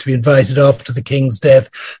expect to be invited after the king's death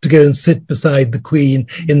to go and sit beside the Queen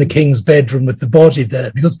in the king's bedroom with the body there,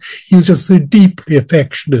 because he was just so deeply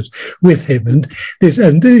affectionate with him. And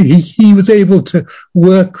he was able to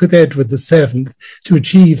work with Edward VII to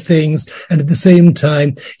achieve things. And at the same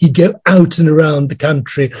time, he'd go out and around the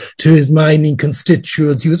country to his mining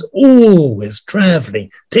constituents. He was always traveling,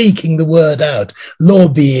 taking the word out,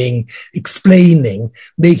 lobbying, explaining,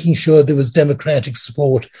 making sure there was democratic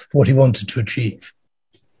support for what he wanted to achieve.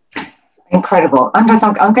 Incredible. Andres,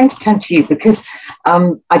 I'm going to turn to you because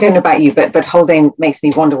I don't know about you, but Haldane makes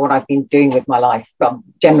me wonder what I've been doing with my life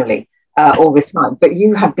generally all this time. But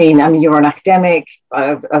you have been, you're an academic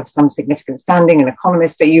of some significant standing, an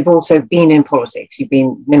economist, but you've also been in politics. You've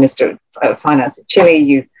been Minister of Finance at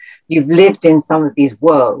Chile. You've lived in some of these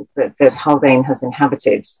worlds that Haldane has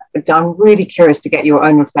inhabited. But I'm really curious to get your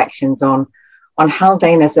own reflections on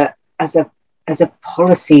Haldane as a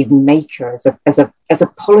policy maker, as a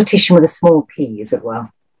politician with a small p, as it were.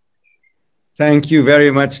 Thank you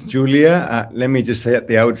very much, Julia. Let me just say at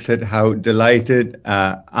the outset how delighted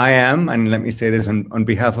I am, and let me say this on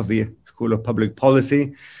behalf of the School of Public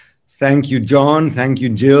Policy. Thank you, John. Thank you,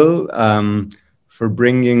 Jill, for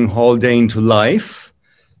bringing Haldane to life.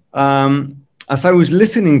 As I was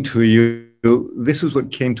listening to you, this was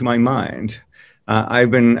what came to my mind.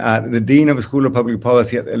 I've been the Dean of the School of Public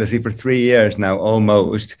Policy at the LSE for 3 years now,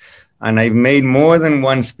 almost. And I've made more than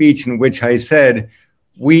one speech in which I said,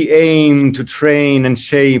 we aim to train and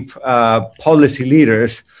shape policy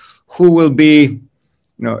leaders who will be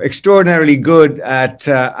extraordinarily good at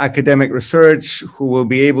academic research, who will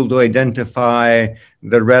be able to identify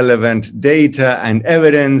the relevant data and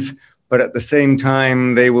evidence, but at the same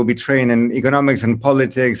time, they will be trained in economics and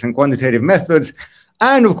politics and quantitative methods.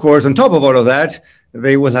 And of course, on top of all of that,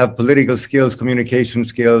 they will have political skills, communication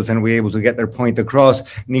skills, and be able to get their point across,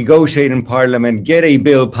 negotiate in Parliament, get a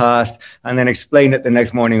bill passed, and then explain it the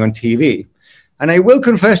next morning on TV. And I will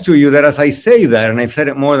confess to you that as I say that, and I've said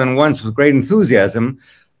it more than once with great enthusiasm,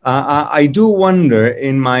 I do wonder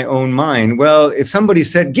in my own mind, well, if somebody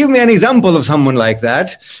said, give me an example of someone like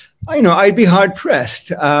that, I'd be hard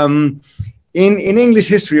pressed. In English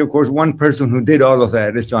history, of course, one person who did all of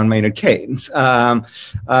that is John Maynard Keynes, who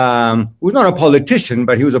was not a politician,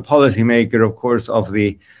 but he was a policymaker, of course, of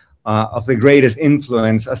the greatest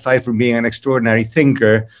influence, aside from being an extraordinary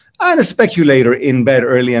thinker and a speculator in bed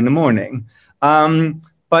early in the morning.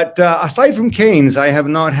 But aside from Keynes, I have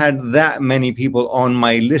not had that many people on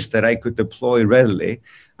my list that I could deploy readily.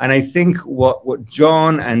 And I think what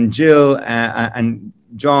John and Jill and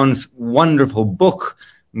John's wonderful book,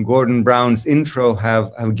 Gordon Brown's intro,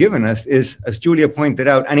 have given us is, as Julia pointed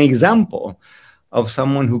out, an example of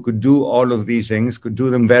someone who could do all of these things, could do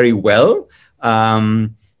them very well,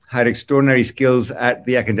 had extraordinary skills at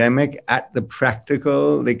the academic, at the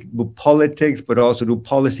practical, they could do politics, but also do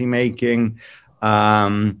policy making,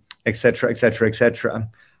 et cetera, et cetera, et cetera.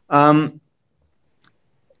 The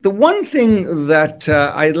one thing that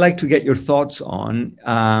I'd like to get your thoughts on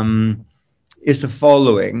is the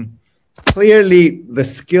following. Clearly, the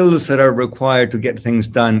skills that are required to get things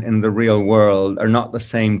done in the real world are not the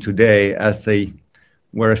same today as they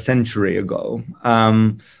were a century ago.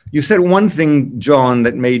 You said one thing, John,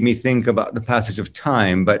 that made me think about the passage of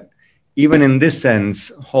time, but even in this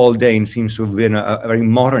sense, Haldane seems to have been a very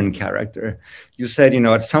modern character. You said,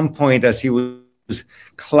 at some point as he was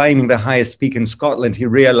climbing the highest peak in Scotland, he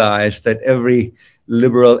realized that every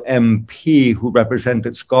Liberal MP who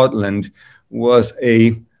represented Scotland was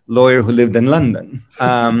a lawyer who lived in London.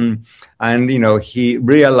 And, he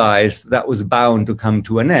realized that was bound to come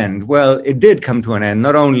to an end. Well, it did come to an end,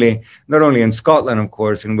 not only in Scotland, of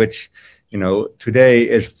course, in which, today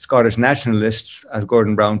is Scottish nationalists, as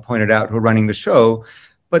Gordon Brown pointed out, who are running the show,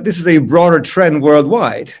 but this is a broader trend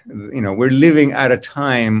worldwide. We're living at a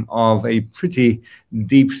time of a pretty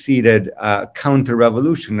deep-seated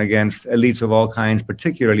counter-revolution against elites of all kinds,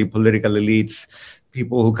 particularly political elites,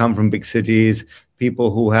 people who come from big cities,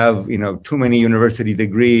 people who have, too many university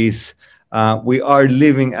degrees. We are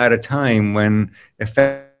living at a time when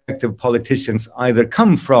effective politicians either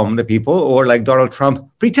come from the people or, like Donald Trump,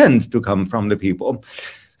 pretend to come from the people.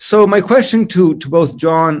 So my question to both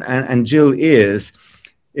John and Jill is,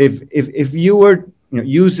 if you were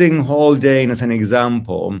using Haldane as an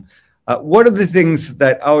example, what are the things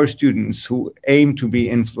that our students who aim to be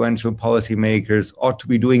influential policymakers ought to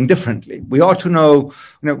be doing differently? We ought to know,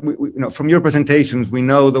 from your presentations, we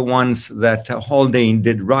know the ones that Haldane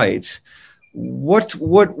did right.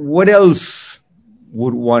 What else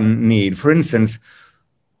would one need? For instance,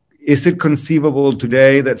 is it conceivable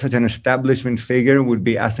today that such an establishment figure would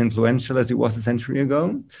be as influential as he was a century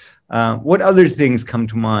ago? What other things come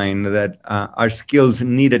to mind that are skills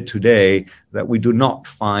needed today that we do not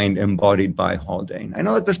find embodied by Haldane? I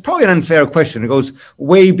know that's probably an unfair question. It goes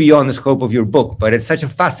way beyond the scope of your book, but it's such a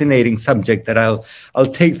fascinating subject that I'll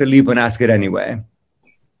take the leap and ask it anyway.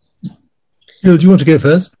 Jill, do you want to go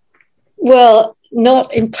first? Well,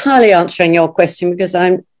 not entirely answering your question, because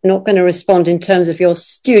I'm not going to respond in terms of your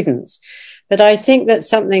students. But I think that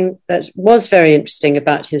something that was very interesting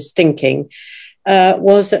about his thinking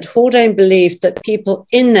was that Haldane believed that people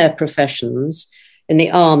in their professions, in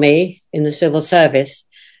the army, in the civil service,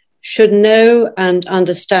 should know and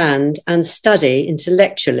understand and study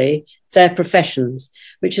intellectually their professions,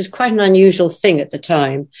 which is quite an unusual thing at the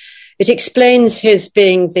time. It explains his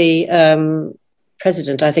being the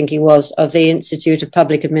president, I think he was, of the Institute of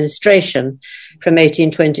Public Administration from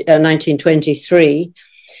 1923.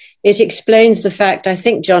 It explains the fact, I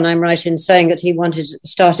think, John, I'm right in saying that he wanted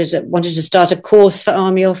to start a course for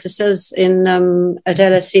army officers at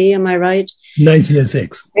LSE, am I right?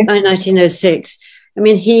 1906. 1906. I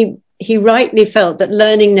mean, he rightly felt that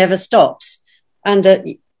learning never stops and that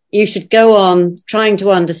you should go on trying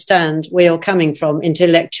to understand where you're coming from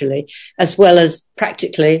intellectually as well as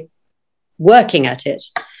practically working at it.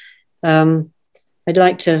 I'd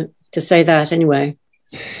like to say that anyway.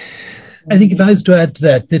 I think if I was to add to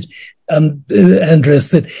that,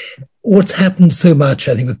 Andres, that what's happened so much,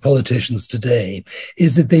 I think, with politicians today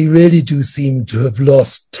is that they really do seem to have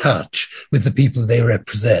lost touch with the people they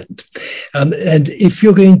represent. And if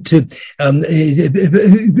you're going to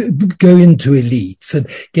go into elites and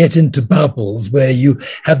get into bubbles where you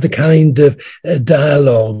have the kind of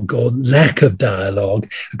dialogue or lack of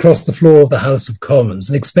dialogue across the floor of the House of Commons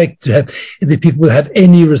and expect to have that people will have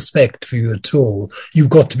any respect for you at all, you've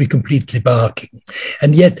got to be completely barking.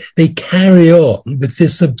 And yet they carry on with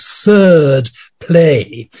this absurd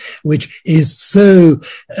play, which is so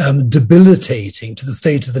debilitating to the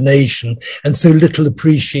state of the nation and so little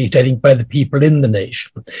appreciated, I think, by the people in the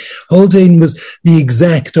nation. Haldane was the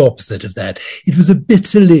exact opposite of that. It was a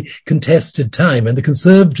bitterly contested time, and the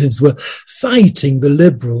Conservatives were fighting the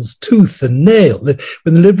Liberals tooth and nail.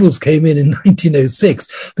 When the Liberals came in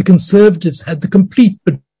 1906, the Conservatives had the complete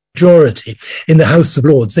majority in the House of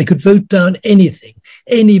Lords. They could vote down anything.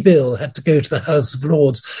 Any bill had to go to the House of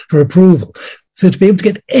Lords for approval. So to be able to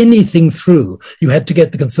get anything through, you had to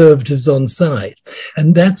get the Conservatives on side.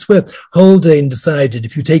 And that's where Haldane decided,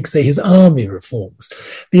 if you take, say, his army reforms,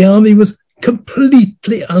 the army was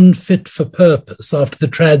completely unfit for purpose after the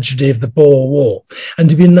tragedy of the Boer War, and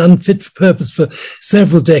had been unfit for purpose for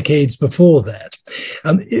several decades before that.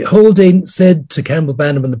 Haldane said to Campbell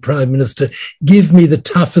Bannerman, the Prime Minister, "Give me the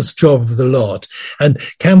toughest job of the lot." And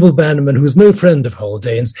Campbell Bannerman, who was no friend of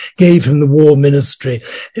Haldane's, gave him the War Ministry,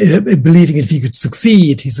 believing if he could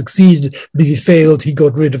succeed, he succeeded, but if he failed, he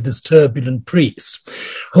got rid of this turbulent priest.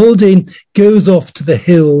 Haldane goes off to the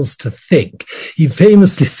hills to think. He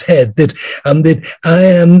famously said that that I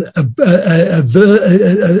am a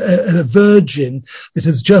virgin that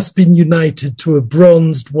has just been united to a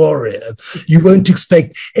bronzed warrior. You won't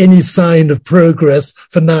expect any sign of progress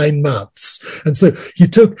for 9 months. And so he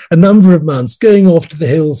took a number of months going off to the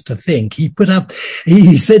hills to think.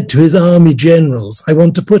 He said to his army generals, I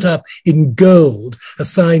want to put up in gold a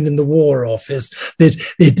sign in the War Office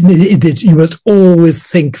that you must always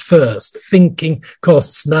think first. Thinking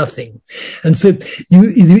costs nothing. And so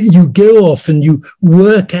you go off and you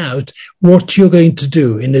work out what you're going to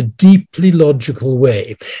do in a deeply logical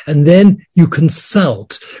way. And then you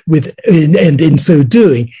consult with, and in so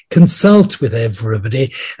doing, consult with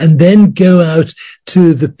everybody, and then go out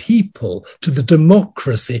to the people, to the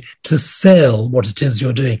democracy, to sell what it is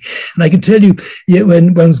you're doing. And I can tell you,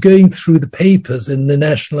 when I was going through the papers in the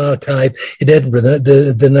National Archive in Edinburgh,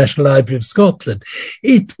 the National Library of Scotland,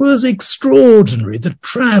 it was extraordinary, the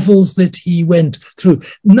travels that he went through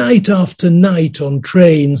night after night on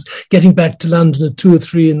trains, getting back to London at 2 or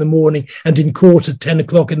 3 in the morning and in court at 10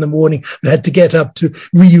 o'clock in the morning, and had to get up to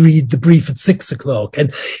reread the brief at 6 o'clock.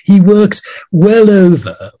 And he worked well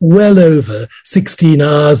over 16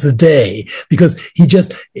 hours a day, because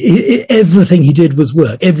everything he did was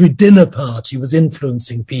work. Every dinner party was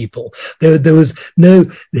influencing people. There was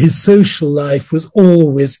his social life was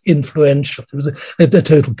always influential. It was a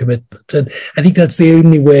total commitment. And I think that's the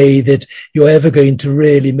only way that you're ever going to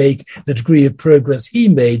really make the degree of progress he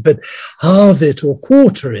made. But halve it or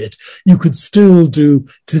quarter it, you could still do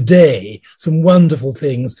today some wonderful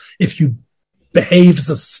things if you behave as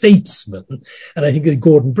a statesman. And I think that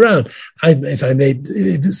Gordon Brown, if I may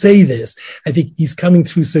say this, I think he's coming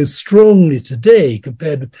through so strongly today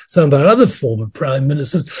compared with some of our other former prime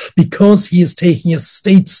ministers, because he is taking a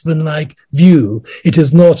statesman-like view. It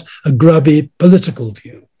is not a grubby political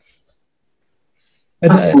view.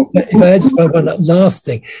 And if I had one last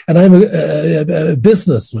thing, and I'm a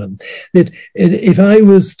businessman, that if I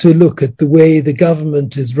was to look at the way the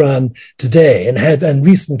government is run today, and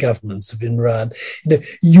recent governments have been run,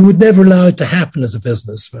 you would never allow it to happen as a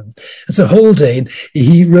businessman. And so Haldane,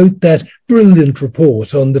 he wrote that brilliant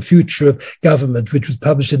report on the future of government, which was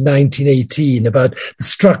published in 1918, about the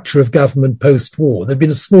structure of government post-war. There'd been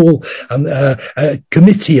a small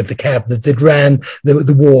committee of the cabinet that ran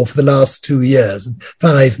the war for the last 2 years.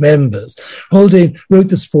 5 members. Haldane wrote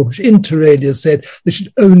this report, which inter alia said there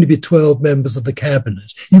should only be 12 members of the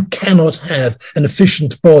cabinet. You cannot have an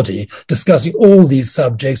efficient body discussing all these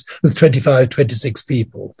subjects with 25, 26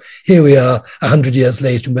 people. Here we are 100 years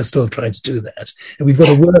later, and we're still trying to do that. And we've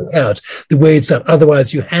got to work out the way it's done.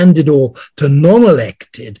 Otherwise, you hand it all to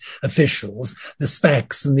non-elected officials, the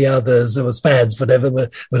SPACs and the others, or SPADs, whatever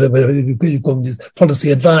you call them, these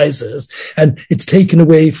policy advisors, and it's taken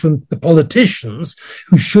away from the politicians,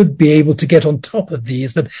 who should be able to get on top of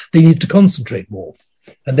these, but they need to concentrate more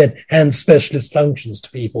and then hand specialist functions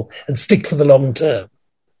to people and stick for the long term.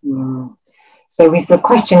 So we've got a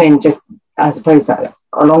question in, just I suppose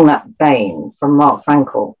along that vein, from Mark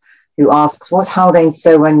Frankel, who asks, was Haldane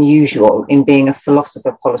so unusual in being a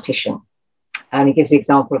philosopher politician? And he gives the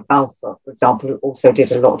example of Balfour, for example, who also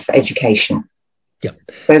did a lot for education. Yeah.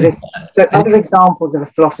 So other examples of a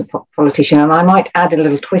philosopher politician, and I might add a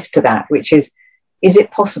little twist to that, which is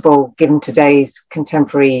it possible, given today's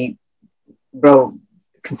contemporary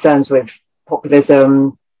concerns with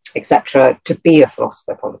populism, etc., to be a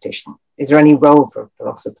philosopher politician? Is there any role for a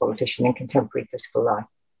philosopher politician in contemporary political life?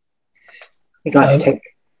 You'd like to take?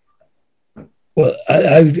 Well,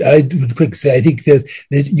 I would quickly say, I think that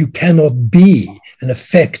you cannot be an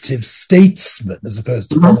effective statesman as opposed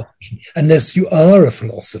to politician unless you are a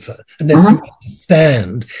philosopher, unless you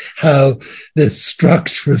understand how the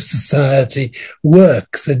structure of society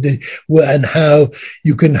works, and how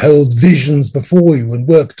you can hold visions before you and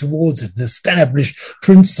work towards it and establish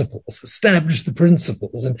the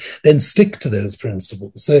principles and then stick to those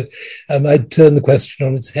principles. So I'd turn the question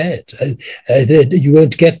on its head. You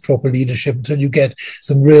won't get proper leadership until you get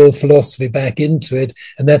some real philosophy back into it,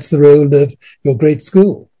 and that's the role of your great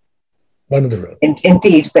school. One of the roles.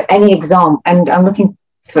 Indeed, but any example, and I'm looking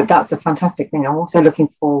for, that's a fantastic thing. I'm also looking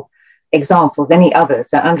for examples, any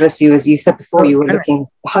others. So Andres, as you said before, you were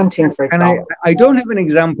hunting for examples. And I don't have an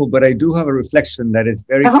example, but I do have a reflection that is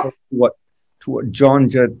very close to what John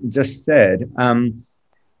just said. And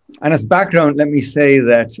as background, let me say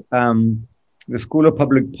that the School of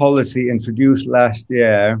Public Policy introduced last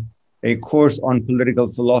year a course on political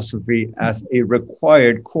philosophy as a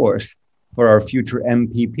required course for our future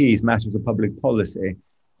MPPs, Masters of Public Policy.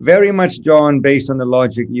 Very much, John, based on the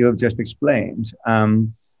logic you have just explained.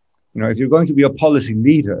 If you're going to be a policy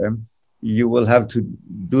leader, you will have to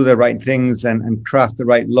do the right things and craft the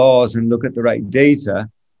right laws and look at the right data.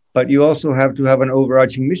 But you also have to have an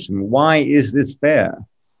overarching mission. Why is this fair?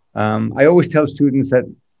 I always tell students that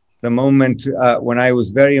the moment when I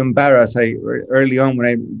was very embarrassed, early on when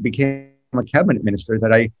I became a cabinet minister,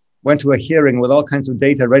 that I went to a hearing with all kinds of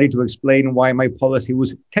data ready to explain why my policy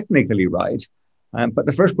was technically right. But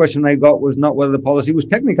the first question I got was not whether the policy was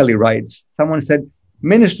technically right. Someone said,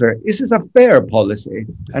 "Minister, is this a fair policy?"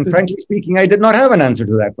 And frankly speaking, I did not have an answer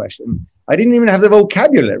to that question. I didn't even have the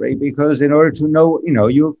vocabulary, because in order to know,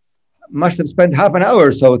 you must have spent half an hour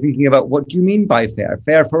or so thinking about what do you mean by fair?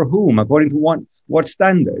 Fair for whom? According to what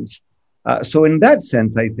standards? So in that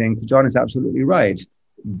sense, I think John is absolutely right.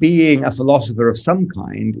 Being a philosopher of some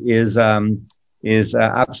kind is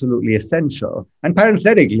absolutely essential. And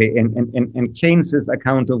parenthetically, in Keynes's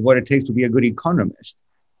account of what it takes to be a good economist,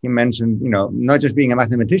 he mentioned, not just being a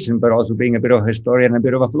mathematician, but also being a bit of a historian and a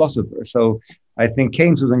bit of a philosopher. So I think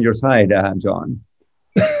Keynes was on your side, John.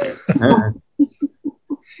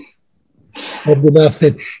 Odd enough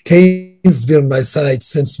that Keynes has been on my side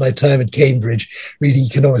since my time at Cambridge, reading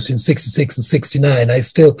economics in 66 and 69. I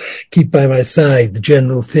still keep by my side the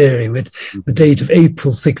general theory with the date of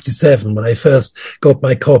April 67, when I first got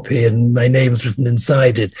my copy and my name's written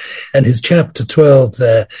inside it. And his chapter 12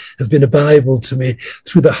 there has been a Bible to me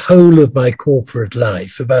through the whole of my corporate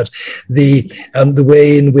life, about the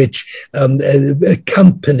way in which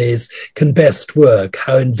companies can best work,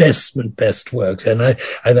 how investment best works. And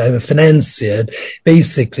I'm a financier. And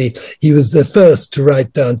basically, he was the first to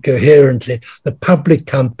write down coherently, the public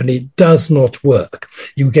company does not work.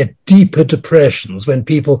 You get deeper depressions when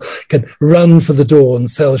people can run for the door and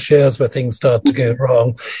sell shares where things start to go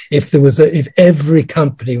wrong. If every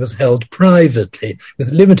company was held privately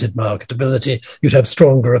with limited marketability, you'd have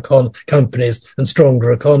stronger companies and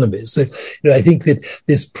stronger economies. So, I think that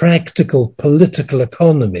this practical political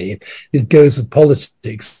economy that goes with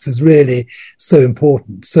politics is really so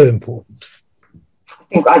important, so important.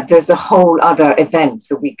 I think there's a whole other event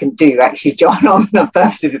that we can do, actually, John, on the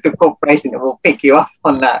purposes of the corporation, that will pick you up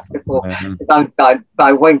on that before.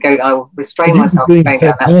 I won't go. I will restrain myself from going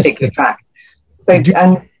down that particular track. So,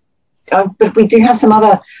 but we do have some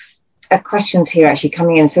other questions here actually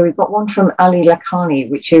coming in. So we've got one from Ali Lakhani,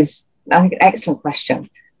 which is, I think, an excellent question.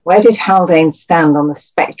 Where did Haldane stand on the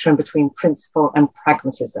spectrum between principle and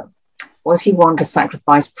pragmatism? Was he one to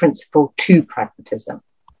sacrifice principle to pragmatism?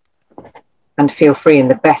 And feel free, in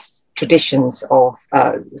the best traditions of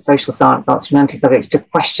social science, arts, humanities subjects, to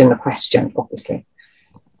question the question, obviously.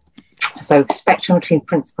 So, spectrum between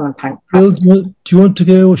principle and pragmatism. Bill, do you want to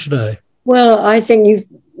go, or should I? Well, I think you've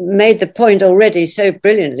made the point already so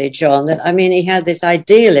brilliantly, John, that, he had this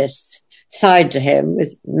idealist side to him,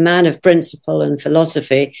 with man of principle and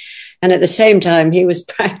philosophy. And at the same time, he was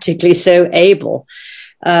practically so able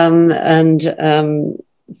and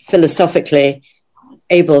philosophically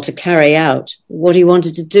able to carry out what he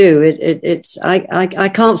wanted to do. I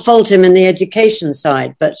can't fault him in the education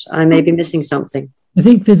side, but I may be missing something. I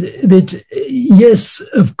think that yes,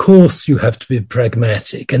 of course, you have to be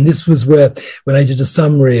pragmatic. And this was when I did a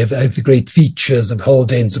summary of the great features of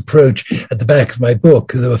Haldane's approach at the back of my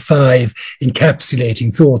book, there were 5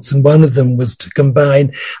 encapsulating thoughts. And one of them was to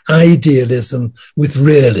combine idealism with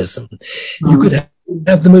realism. You could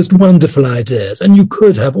have the most wonderful ideas, and you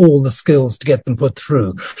could have all the skills to get them put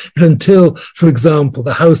through. But until, for example,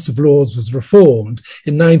 the House of Lords was reformed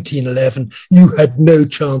in 1911, you had no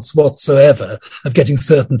chance whatsoever of getting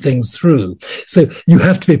certain things through. So you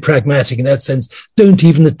have to be pragmatic in that sense. Don't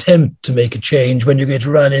even attempt to make a change when you're going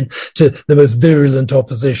to run into the most virulent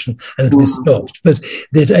opposition and it'll be stopped.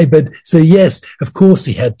 So yes, of course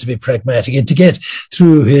he had to be pragmatic. And to get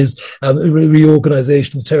through his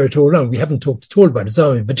reorganization of the territorial army, we haven't talked at all about his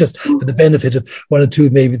army, but just for the benefit of one or two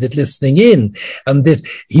maybe that listening in, and that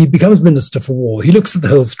he becomes Minister for War. He looks at the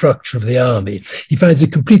whole structure of the army. He finds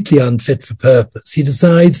it completely unfit for purpose. He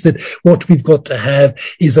decides that what we've got to have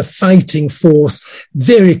is a fighting force,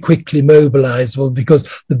 very quickly mobilizable, because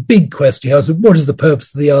the big question here is, what is the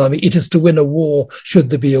purpose of the army? It is to win a war,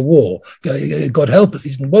 should there be a war. God help us,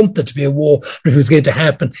 he didn't want there to be a war, but if it was going to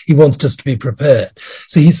happen, he wanted us to be prepared.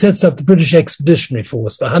 So he sets up the British Expeditionary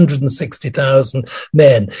Force for 160,000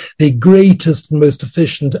 men, the greatest and most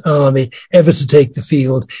efficient army ever to take the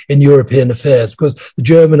field in European affairs, because the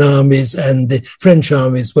German armies and the French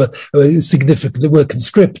armies were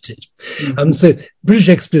conscripted. So British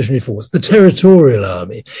Expeditionary Force, the Territorial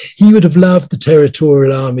Army, he would have loved the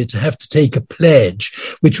Territorial Army to have to take a pledge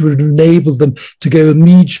which would enable them to go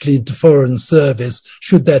immediately into foreign service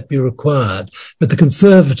should that be required. But the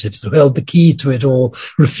Conservatives, who held the key to it all,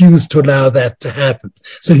 refused to allow that to happen.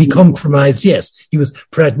 So he compromised. Yes, he was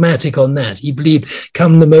pragmatic on that. He believed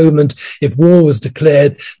come the moment, if war was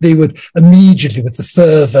declared, they would immediately, with the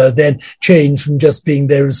fervour, then change from just being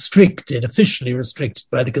there restricted, officially restricted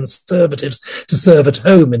by the Conservatives, to serve at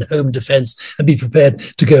home in home defence and be prepared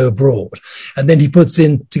to go abroad. And then he puts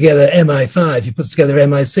in together MI5, he puts together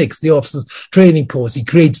MI6, the Officers Training Course, he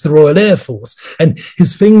creates the Royal Air Force, and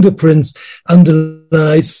his fingerprints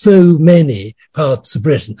underlie so many parts of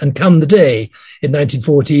Britain. And come the day in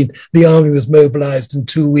 1914, the army was mobilised in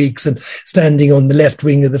 2 weeks, and standing on the left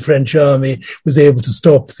wing of the French army was able to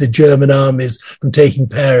stop the German armies from taking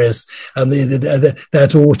Paris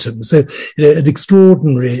that autumn. So, an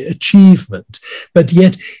extraordinary achievement. But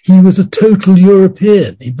yet he was a total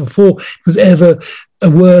European. Before it was ever a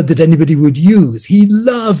word that anybody would use. He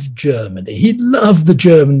loved Germany. He loved the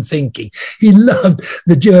German thinking. He loved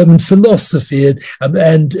the German philosophy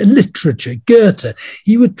and literature, Goethe.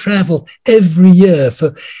 He would travel every year for,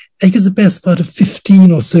 I think it was the best part of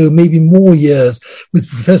 15 or so, maybe more years, with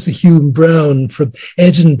Professor Hume Brown from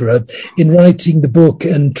Edinburgh in writing the book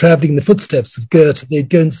and travelling the footsteps of Goethe. They'd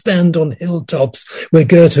go and stand on hilltops where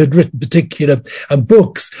Goethe had written particular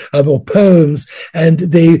books or poems, and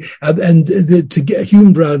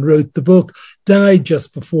Hume Brown wrote the book, died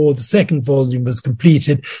just before the second volume was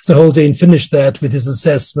completed. So Haldane finished that with his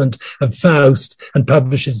assessment of Faust and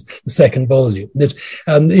publishes the second volume. That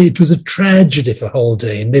it was a tragedy for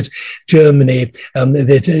Haldane that Germany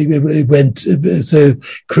that went so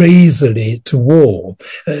crazily to war.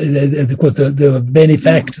 Of course, there were many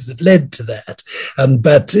factors that led to that,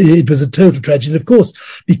 but it was a total tragedy. And of course,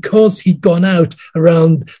 because he'd gone out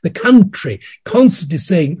around the country constantly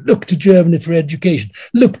saying, look to Germany for education,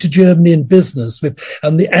 look to Germany in business, with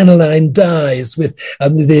the aniline dyes, with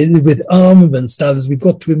armaments. Now, we've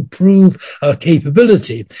got to improve our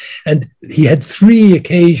capability. And he had 3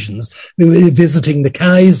 occasions visiting the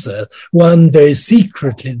Kaiser, one very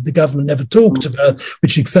secretly the government never talked about,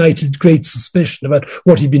 which excited great suspicion about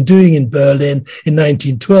what he'd been doing in Berlin in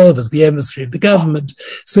 1912 as the emissary of the government.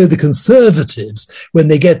 So the Conservatives, when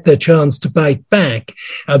they get their chance to bite back,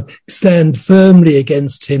 stand firmly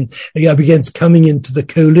against him, against coming into the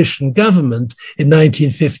coalition government in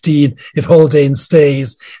 1915 if Haldane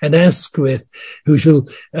stays, and Asquith, who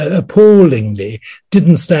appallingly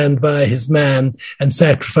didn't stand by his man and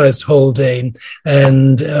sacrificed Haldane,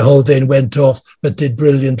 and Haldane went off but did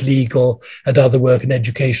brilliant legal and other work and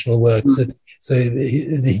educational work. So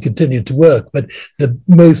he continued to work, but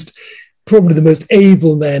probably the most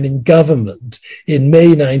able man in government in May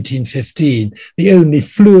 1915, the only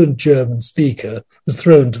fluent German speaker, was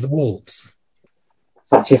thrown to the wolves.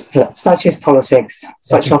 Such is politics,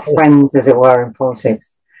 such are friends, as it were, in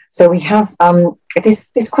politics. So we have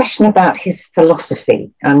this question about his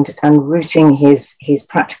philosophy and rooting his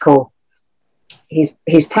practical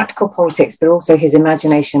politics, but also his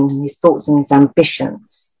imagination and his thoughts and his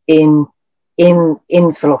ambitions in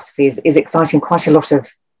philosophy is exciting. Quite a lot of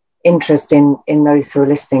interest in those who are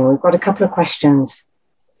listening. We've got a couple of questions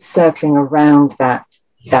circling around that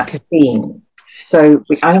theme. So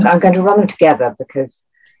I'm going to run them together because,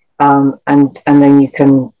 and then you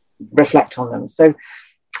can reflect on them. So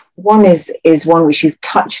one is one which you've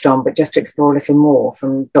touched on, but just to explore a little more,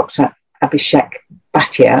 from Dr. Abhishek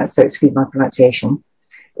Bhatia, so excuse my pronunciation,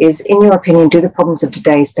 is, in your opinion, do the problems of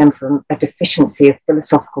today stem from a deficiency of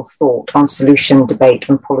philosophical thought on solution, debate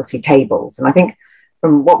and policy tables? And I think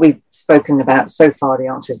from what we've spoken about so far, the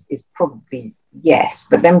answer is probably yes.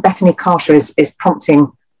 But then Bethany Carter is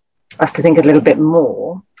prompting us to think a little bit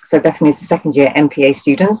more. So Bethany is a second year MPA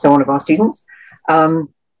student, so one of our students,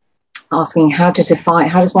 asking how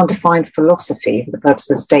does one define philosophy for the purpose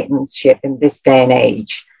of statesmanship in this day and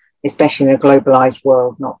age, especially in a globalized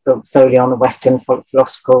world not built solely on the Western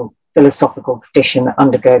philosophical tradition that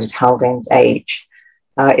undergirded Haldane's age?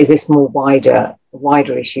 Is this more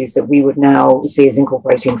wider issues that we would now see as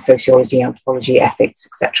incorporating sociology, anthropology, ethics,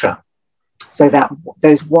 etc.? So that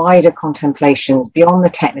those wider contemplations beyond the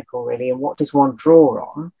technical, really, and what does one draw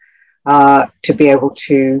on to be able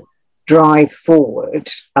to drive forward,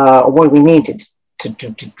 or what we needed to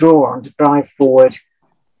draw on to drive forward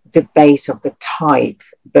debate of the type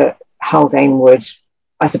that Haldane would,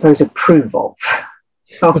 I suppose, approve of,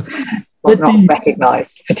 but not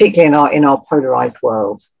recognise, particularly in our polarised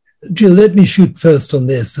world. Jill, let me shoot first on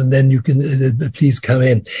this, and then you can please come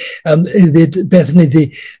in.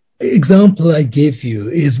 Bethany, example I give you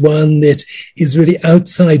is one that is really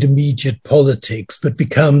outside immediate politics, but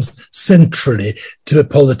becomes centrally to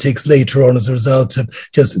politics later on as a result of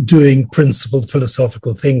just doing principled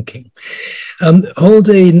philosophical thinking.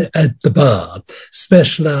 Haldane at the bar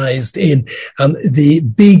specialized in the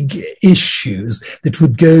big issues that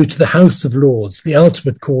would go to the House of Lords, the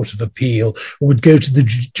ultimate court of appeal, or would go to the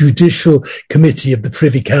Judicial Committee of the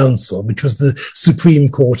Privy Council, which was the Supreme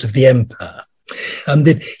Court of the Empire.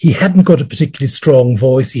 That he hadn't got a particularly strong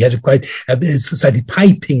voice. He had a quite slightly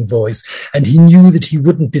piping voice, and he knew that he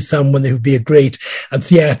wouldn't be someone that would be a great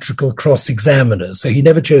theatrical cross-examiner. So he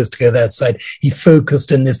never chose to go that side. He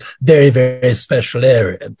focused in this very, very special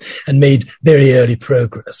area and made very early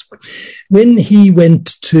progress. When he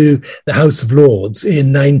went to the House of Lords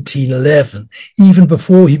in 1911, even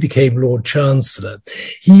before he became Lord Chancellor,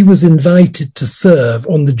 he was invited to serve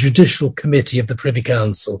on the Judicial Committee of the Privy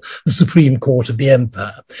Council, the Supreme Court of the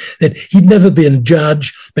Empire. That he'd never been a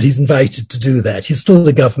judge, but he's invited to do that. He's still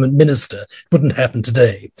a government minister. It wouldn't happen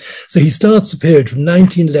today. So he starts a period from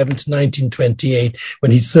 1911 to 1928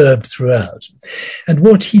 when he served throughout. And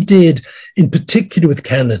what he did, in particular with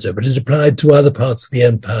Canada, but it applied to other parts of the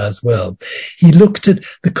empire as well, he looked at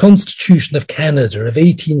the Constitution of Canada of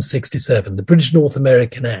 1867, the British North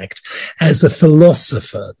American Act, as a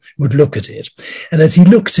philosopher would look at it. And as he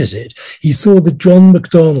looked at it, he saw that John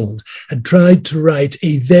Macdonald had tried to write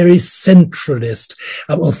a very centralist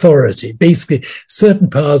authority. Basically, certain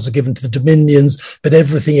powers were given to the dominions, but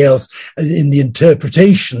everything else in the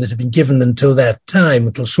interpretation that had been given until that time,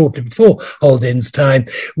 until shortly before Haldane's time,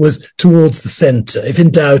 was towards the centre. If in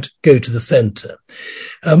doubt, go to the centre.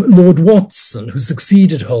 Lord Watson, who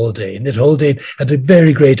succeeded Haldane, that Haldane had a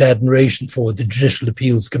very great admiration for the Judicial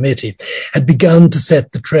Appeals Committee, had begun to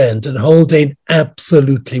set the trend, and Haldane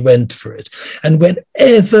absolutely went for it. And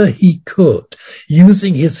whenever he could,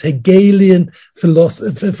 using his Hegelian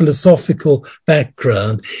philosophical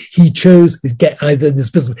background, he chose either this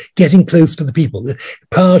business, getting close to the people. The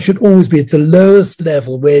power should always be at the lowest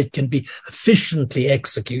level where it can be efficiently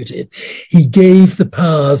executed. He gave the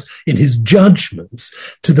powers in his judgments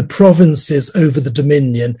to the provinces over the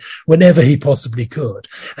Dominion whenever he possibly could.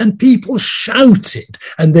 And people shouted,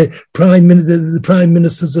 and the prime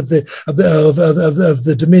ministers of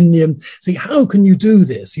the Dominion saying, "How can you do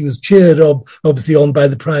this?" He was cheered obviously on by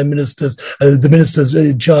the prime ministers, the ministers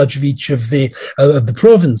in charge of each of the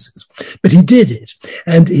provinces. But he did it,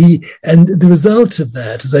 and the result of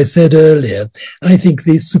that, as I said earlier, I think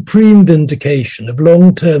the supreme vindication of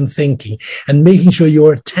long-term thinking and making sure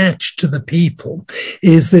you're attached to the people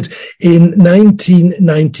is that in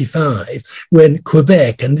 1995, when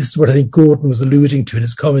Quebec, and this is what I think Gordon was alluding to in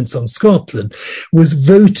his comments on Scotland, was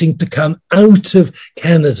voting to come out of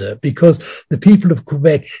Canada because the people of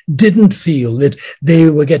Quebec didn't feel that they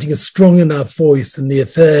were getting a strong enough voice in the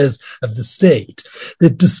affairs of the state,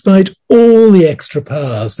 that despite all the extra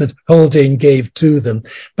powers that Haldane gave to them,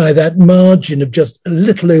 by that margin of just a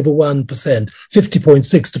little over 1%,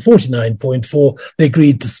 50.6 to 49.4, they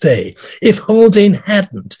agreed to stay. If Haldane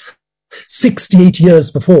hadn't, 68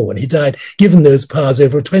 years before, when he died, given those powers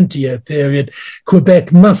over a 20-year period,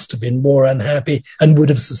 Quebec must have been more unhappy and would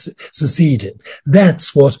have seceded.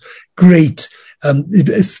 That's what great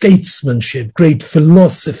statesmanship, great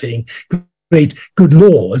philosophy, great good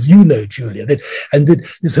law, as you know, Julia, and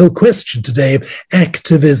this whole question today of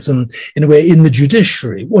activism, in a way, in the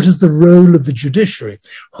judiciary. What is the role of the judiciary?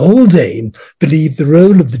 Haldane believed the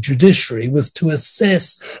role of the judiciary was to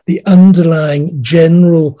assess the underlying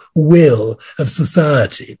general will of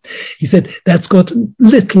society. He said that's got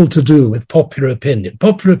little to do with popular opinion.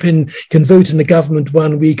 Popular opinion can vote in the government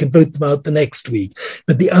one week and vote them out the next week.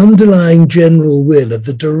 But the underlying general will of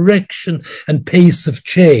the direction and pace of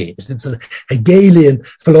change, it's a Hegelian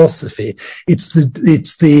philosophy. It's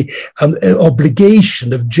the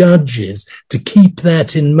obligation of judges to keep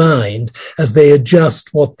that in mind as they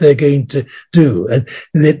adjust what they're going to do. And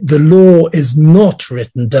the law is not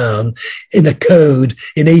written down in a code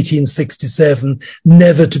in 1867,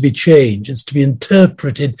 never to be changed. It's to be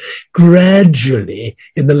interpreted gradually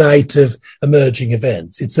in the light of emerging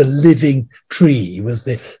events. It's a living tree, was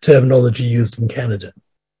the terminology used in Canada.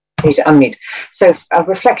 To unmute. So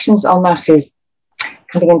reflections on that is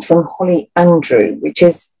coming in from Holly Andrew, which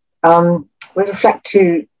is we reflect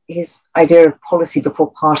to his idea of policy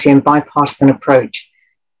before party and bipartisan approach.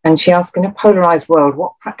 And she asks, in a polarised world,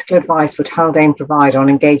 what practical advice would Haldane provide on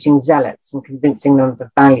engaging zealots and convincing them of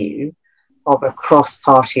the value of a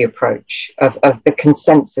cross-party approach, of the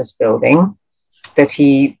consensus building that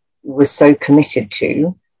he was so committed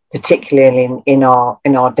to, particularly in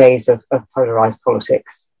our days of polarised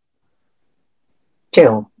politics?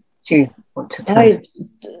 Jill. Do you want to tell us?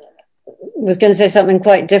 Was going to say something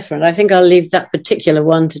quite different. I think I'll leave that particular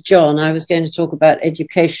one to John. I was going to talk about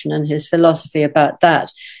education and his philosophy about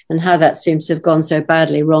that and how that seems to have gone so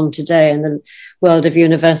badly wrong today in the world of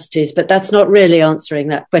universities. But that's not really answering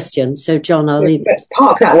that question. So, John, I'll leave it.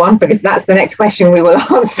 Park that one, because that's the next question we will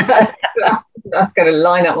answer. That's going to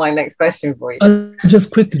line up my next question for you. Just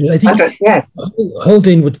quickly, I think yes.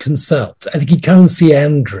 Haldane would consult. I think he'd come and see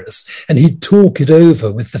Andrus and he'd talk it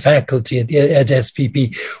over with the faculty at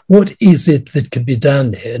SPP. What is it that can be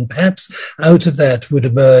done here? And perhaps out of that would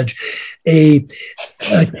emerge a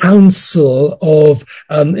council of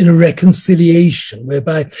in a reconciliation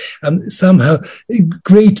whereby somehow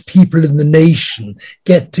great people in the nation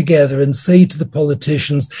get together and say to the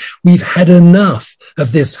politicians, we've had enough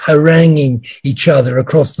of this haranguing each other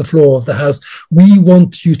across the floor of the House. We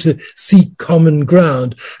want you to seek common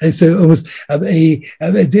ground. And so it was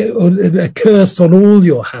a curse on all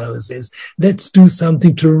your houses. Let's do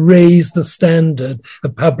something to raise the standard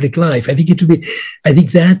of public life. I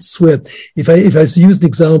think that's where, if I was to use an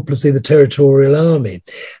example of, say, the Territorial Army,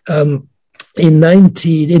 in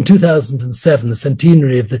 2007, the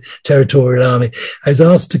centenary of the Territorial Army, I was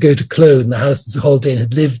asked to go to Clone, the house that Haldane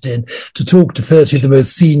had lived in, to talk to 30 of the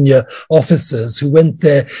most senior officers who went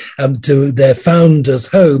there to their founder's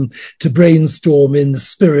home to brainstorm in the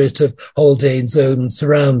spirit of Haldane's own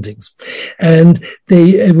surroundings. And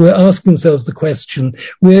they were asking themselves the question,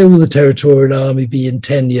 where will the Territorial Army be in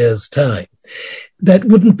 10 years' time? That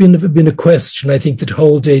wouldn't have been a question, I think, that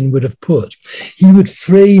Haldane would have put. He would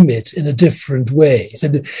frame it in a different way. He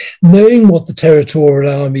said, knowing what the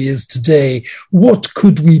Territorial Army is today, what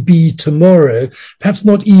could we be tomorrow? Perhaps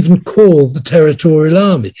not even called the Territorial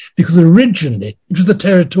Army, because originally it was the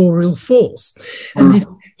Territorial Force. And if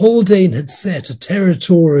Haldane had set a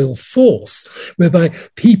territorial force whereby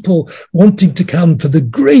people wanting to come for the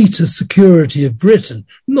greater security of Britain,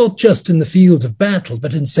 not just in the field of battle,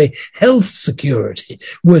 but in, say, health security,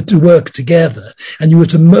 were to work together, and you were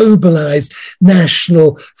to mobilize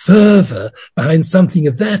national fervor behind something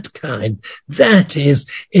of that kind. That is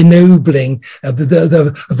ennobling of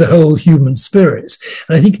the whole human spirit.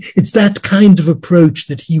 And I think it's that kind of approach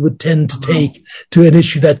that he would tend to take to an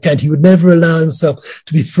issue that kind. He would never allow himself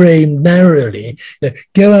to be framed narrowly,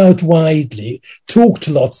 go out widely, talk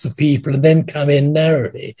to lots of people, and then come in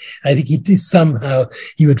narrowly. I think he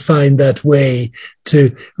would find that way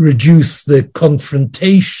to reduce the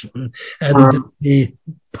confrontation and the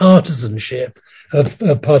partisanship of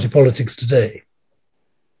party politics today.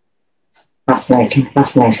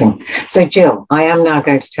 Fascinating. So, Jill, I am now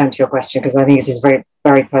going to turn to your question because I think it is a very,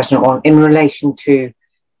 very personal one in relation to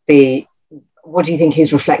what do you think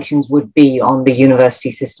his reflections would be on the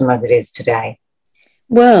university system as it is today?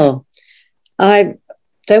 Well, I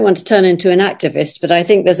don't want to turn into an activist, but I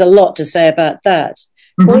think there's a lot to say about that.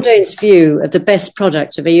 Haldane's view of the best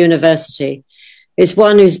product of a university is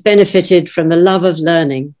one who's benefited from the love of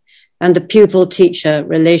learning and the pupil-teacher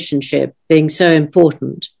relationship being so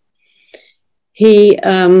important. He,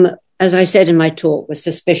 as I said in my talk, was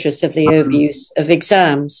suspicious of the overuse of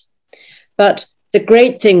exams. But the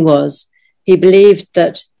great thing was he believed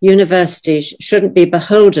that universities shouldn't be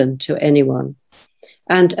beholden to anyone.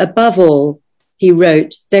 And above all, he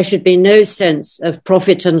wrote, there should be no sense of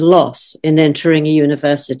profit and loss in entering a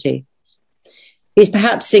university. He's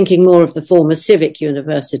perhaps thinking more of the former civic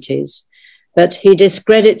universities, but he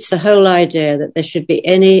discredits the whole idea that there should be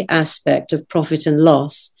any aspect of profit and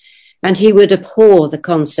loss, and he would abhor the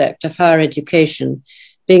concept of higher education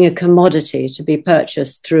being a commodity to be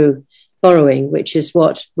purchased through borrowing, which is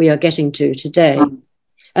what we are getting to today.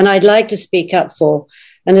 And I'd like to speak up for,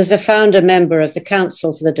 and as a founder member of the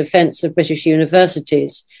Council for the Defence of British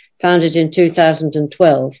Universities, founded in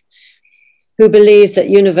 2012, who believe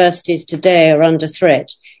that universities today are under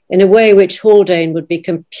threat in a way which Haldane would be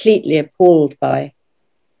completely appalled by.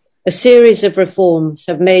 A series of reforms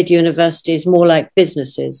have made universities more like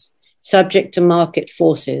businesses, subject to market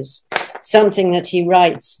forces, something that he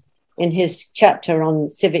writes in his chapter on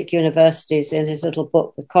civic universities in his little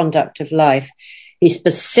book, The Conduct of Life. He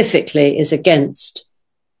specifically is against.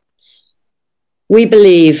 We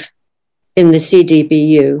believe in the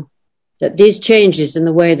CDBU that these changes in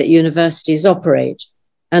the way that universities operate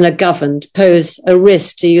and are governed pose a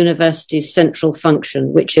risk to universities' central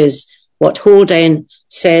function, which is what Haldane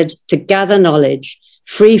said, to gather knowledge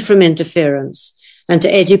free from interference and to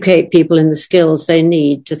educate people in the skills they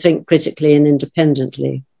need to think critically and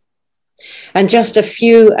independently. And just a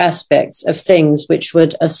few aspects of things which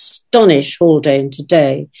would astonish Haldane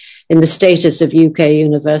today in the status of UK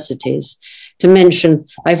universities. To mention,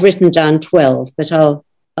 I've written down 12, but I'll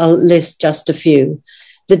list just a few.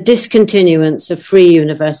 the discontinuance of free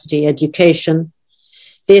university education,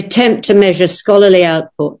 the attempt to measure scholarly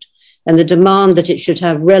output, and the demand that it should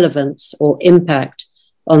have relevance or impact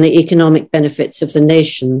on the economic benefits of the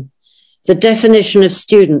nation, the definition of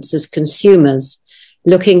students as consumers,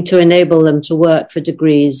 looking to enable them to work for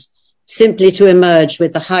degrees simply to emerge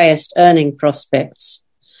with the highest earning prospects,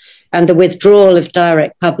 and the withdrawal of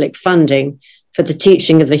direct public funding for the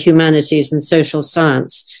teaching of the humanities and social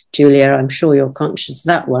science. Julia, I'm sure you're conscious of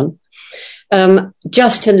that one.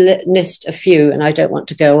 Just to list a few, and I don't want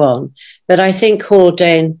to go on, but I think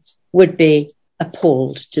Haldane would be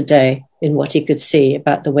appalled today in what he could see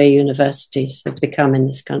about the way universities have become in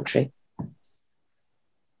this country.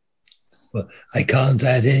 Well, I can't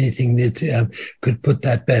add anything that could put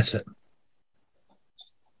that better.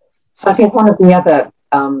 So I think one of the other,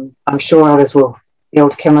 I'm sure others will be able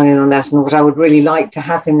to come in on that, and what I would really like to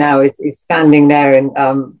have him now is standing there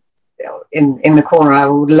in the corner. I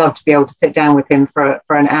would love to be able to sit down with him for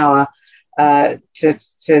an hour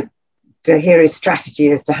to hear his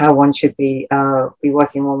strategy as to how one should be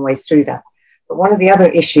working one way through that. But one of the other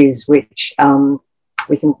issues, which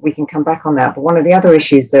we can come back on that, but one of the other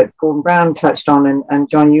issues that Gordon Brown touched on, and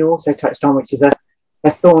John, you also touched on, which is a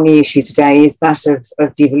thorny issue today, is that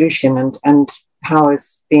of devolution and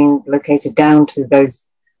powers being located down to those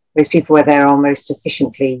people where they are most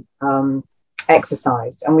efficiently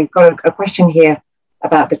exercised. And we've got a question here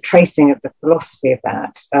about the tracing of the philosophy of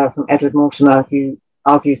that from Edward Mortimer, who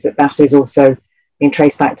argues that is also being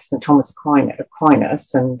traced back to St. Thomas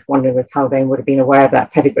Aquinas, and wondering if Haldane would have been aware of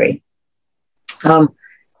that pedigree.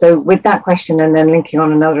 So with that question, and then linking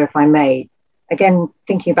on another, if I may, again,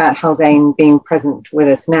 thinking about Haldane being present with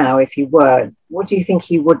us now, if he were, what do you think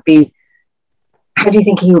he would be, how do you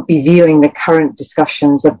think he would be viewing the current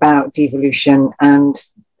discussions about devolution, and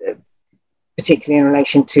particularly in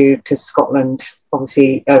relation to Scotland,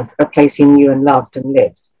 obviously a place he knew and loved and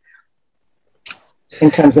lived, in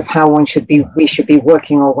terms of how we should be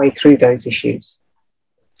working our way through those issues?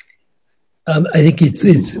 I think it's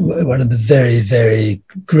one of the very, very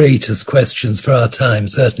greatest questions for our time,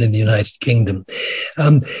 certainly in the United Kingdom,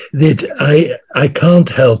 that I can't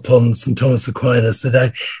help on St. Thomas Aquinas, that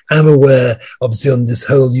I am aware, obviously, on this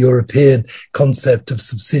whole European concept of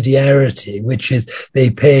subsidiarity, which is they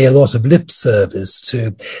pay a lot of lip service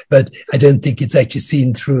to, but I don't think it's actually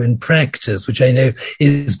seen through in practice, which I know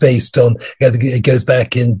is based on, it goes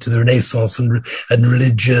back into the Renaissance and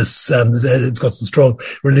religious, it's got some strong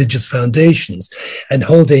religious foundations. And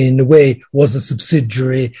Haldane, in a way, was a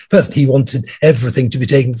subsidiary. First, he wanted everything to be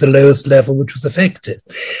taken to the lowest level, which was effective.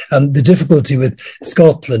 The difficulty with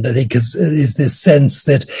Scotland, I think, is this sense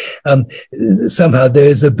that somehow there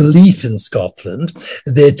is a belief in Scotland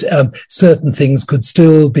that certain things could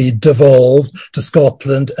still be devolved to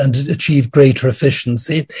Scotland and achieve greater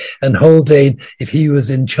efficiency. And Haldane, if he was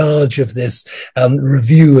in charge of this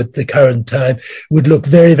review at the current time, would look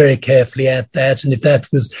very, very carefully at that. And if that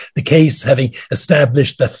was the case, having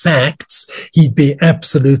established the facts, he'd be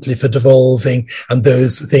absolutely for devolving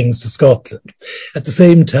those things to Scotland. At the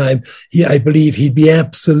same time, I believe he'd be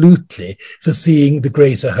absolutely for seeing the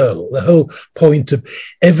greater whole. The whole point of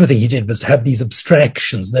everything he did was to have these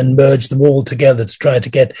abstractions, then merge them all together to try to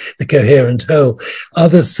get the coherent whole. Are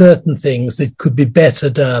there certain things that could be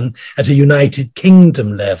better done at a United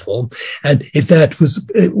Kingdom level? And if that was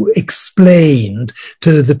explained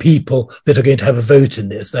to the people that are going to have a vote in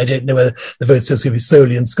this, and I don't know whether the vote's just going to be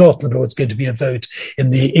solely in Scotland or it's going to be a vote in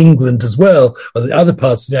the England as well, or the other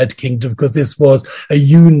parts of the United Kingdom, because this was a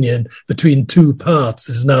union between two parts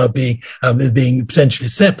that is now being potentially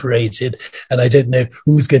separated. And I don't know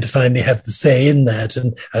who's going to finally have the say in that,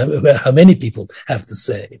 and how many people have the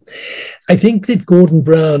say. I think that Gordon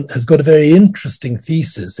Brown has got a very interesting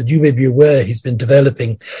thesis that you may be aware he's been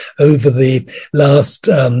developing over the last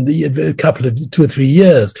couple of 2 or 3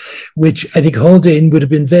 years, which I think Haldane would have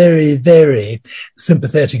been very, very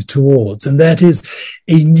sympathetic towards, and that is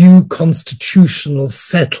a new constitutional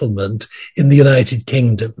settlement in the United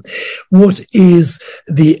Kingdom. What is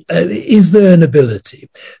there an ability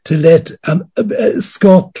to let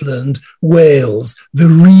Scotland, Wales, the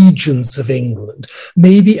regions of England,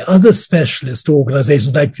 maybe other specialist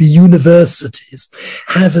organisations like the universities,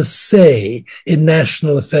 have a say in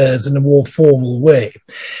national affairs in a more formal way?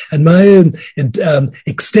 And my own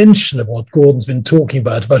extension of what Gordon's been talking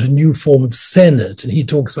about a new new form of Senate. And he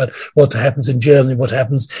talks about what happens in Germany, what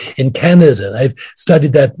happens in Canada. And I've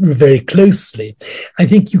studied that very closely. I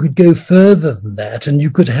think you could go further than that, and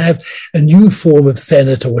you could have a new form of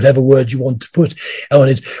Senate, or whatever word you want to put on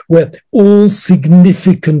it, where all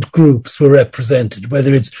significant groups were represented,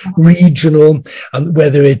 whether it's regional,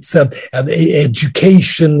 whether it's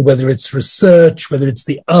education, whether it's research, whether it's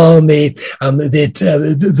the army,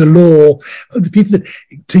 the law, the people that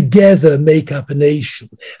together make up a nation,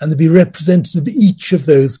 and there'd be representatives of each of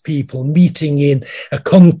those people meeting in a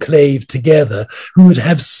conclave together, who would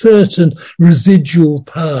have certain residual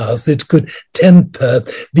powers that could temper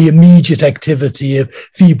the immediate activity of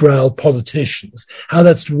febrile politicians. How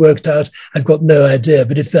that's worked out, I've got no idea.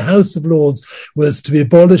 But if the House of Lords was to be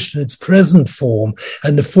abolished in its present form,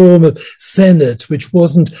 and the form of Senate, which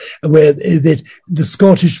wasn't where that the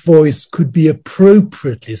Scottish voice could be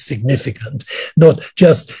appropriately significant, not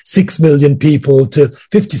just 6 million people to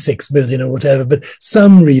 56 million or whatever, but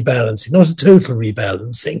some rebalancing, not a total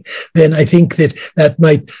rebalancing, then I think that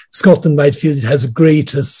Scotland might feel it has a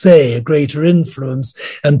greater say, a greater influence,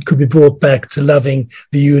 and could be brought back to loving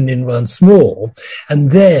the Union once more.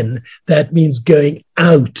 And then that means going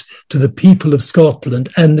out to the people of Scotland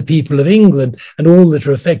and the people of England and all that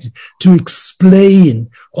are affected to explain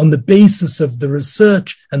on the basis of the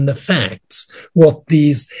research and the facts what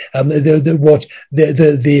these how the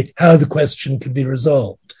question could be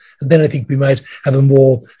resolved. And then I think we might have a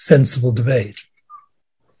more sensible debate.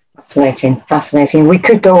 Fascinating. We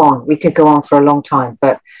could go on for a long time,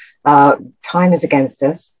 but time is against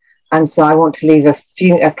us. And so I want to leave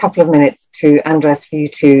a couple of minutes to Andres for you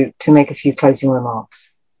to make a few closing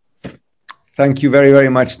remarks. Thank you very, very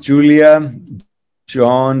much, Julia,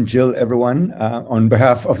 John, Jill, everyone. On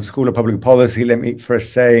behalf of the School of Public Policy, let me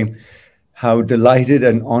first say how delighted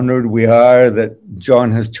and honored we are that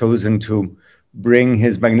John has chosen to bring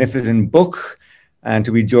his magnificent book and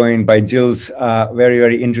to be joined by Jill's very,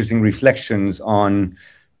 very interesting reflections on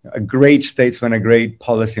a great statesman, a great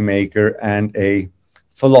policymaker, and a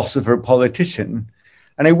philosopher politician.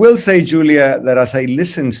 And I will say, Julia, that as I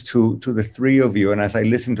listened to the three of you and as I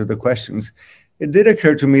listened to the questions, it did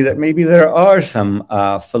occur to me that maybe there are some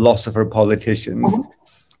philosopher politicians,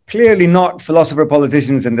 clearly not philosopher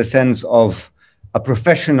politicians in the sense of a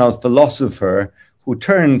professional philosopher who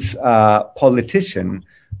turns politician,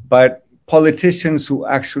 but politicians who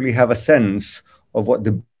actually have a sense of what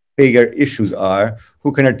the bigger issues are,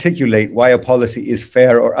 who can articulate why a policy is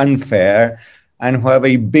fair or unfair, and who have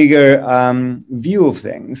a bigger view of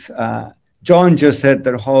things. John just said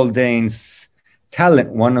that Haldane's talent,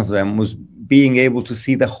 one of them, was being able to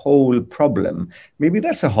see the whole problem. Maybe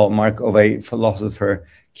that's a hallmark of a philosopher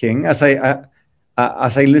king. As I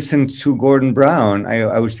listened to Gordon Brown,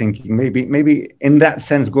 I was thinking maybe in that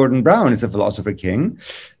sense, Gordon Brown is a philosopher king.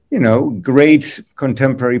 You know, great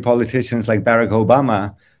contemporary politicians like Barack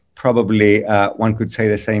Obama, probably one could say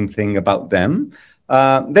the same thing about them.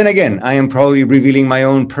 Then again, I am probably revealing my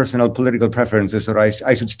own personal political preferences, or I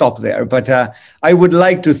should stop there. But I would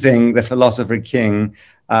like to think the philosopher king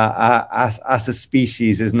as a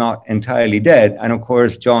species is not entirely dead. And of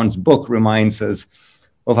course, John's book reminds us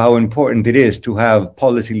of how important it is to have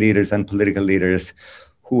policy leaders and political leaders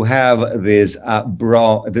who have this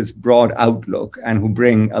broad outlook and who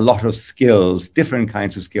bring a lot of skills, different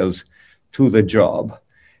kinds of skills, to the job.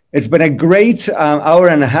 It's been a great hour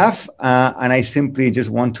and a half, and I simply just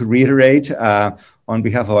want to reiterate on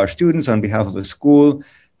behalf of our students, on behalf of the school,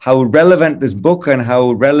 how relevant this book and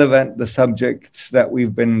how relevant the subjects that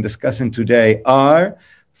we've been discussing today are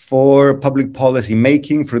for public policy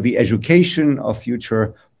making, for the education of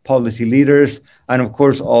future policy leaders, and of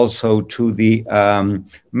course also to the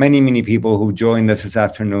many, many people who joined us this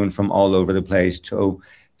afternoon from all over the place. So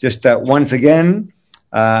just once again,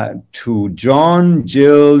 to John,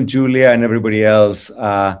 Jill, Julia, and everybody else,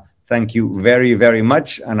 thank you very, very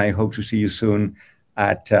much. And I hope to see you soon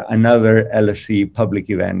at another LSE public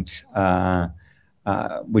event,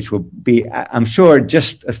 which will be, I'm sure,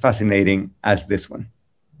 just as fascinating as this one.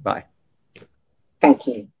 Bye. Thank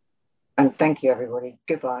you. And thank you, everybody.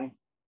 Goodbye.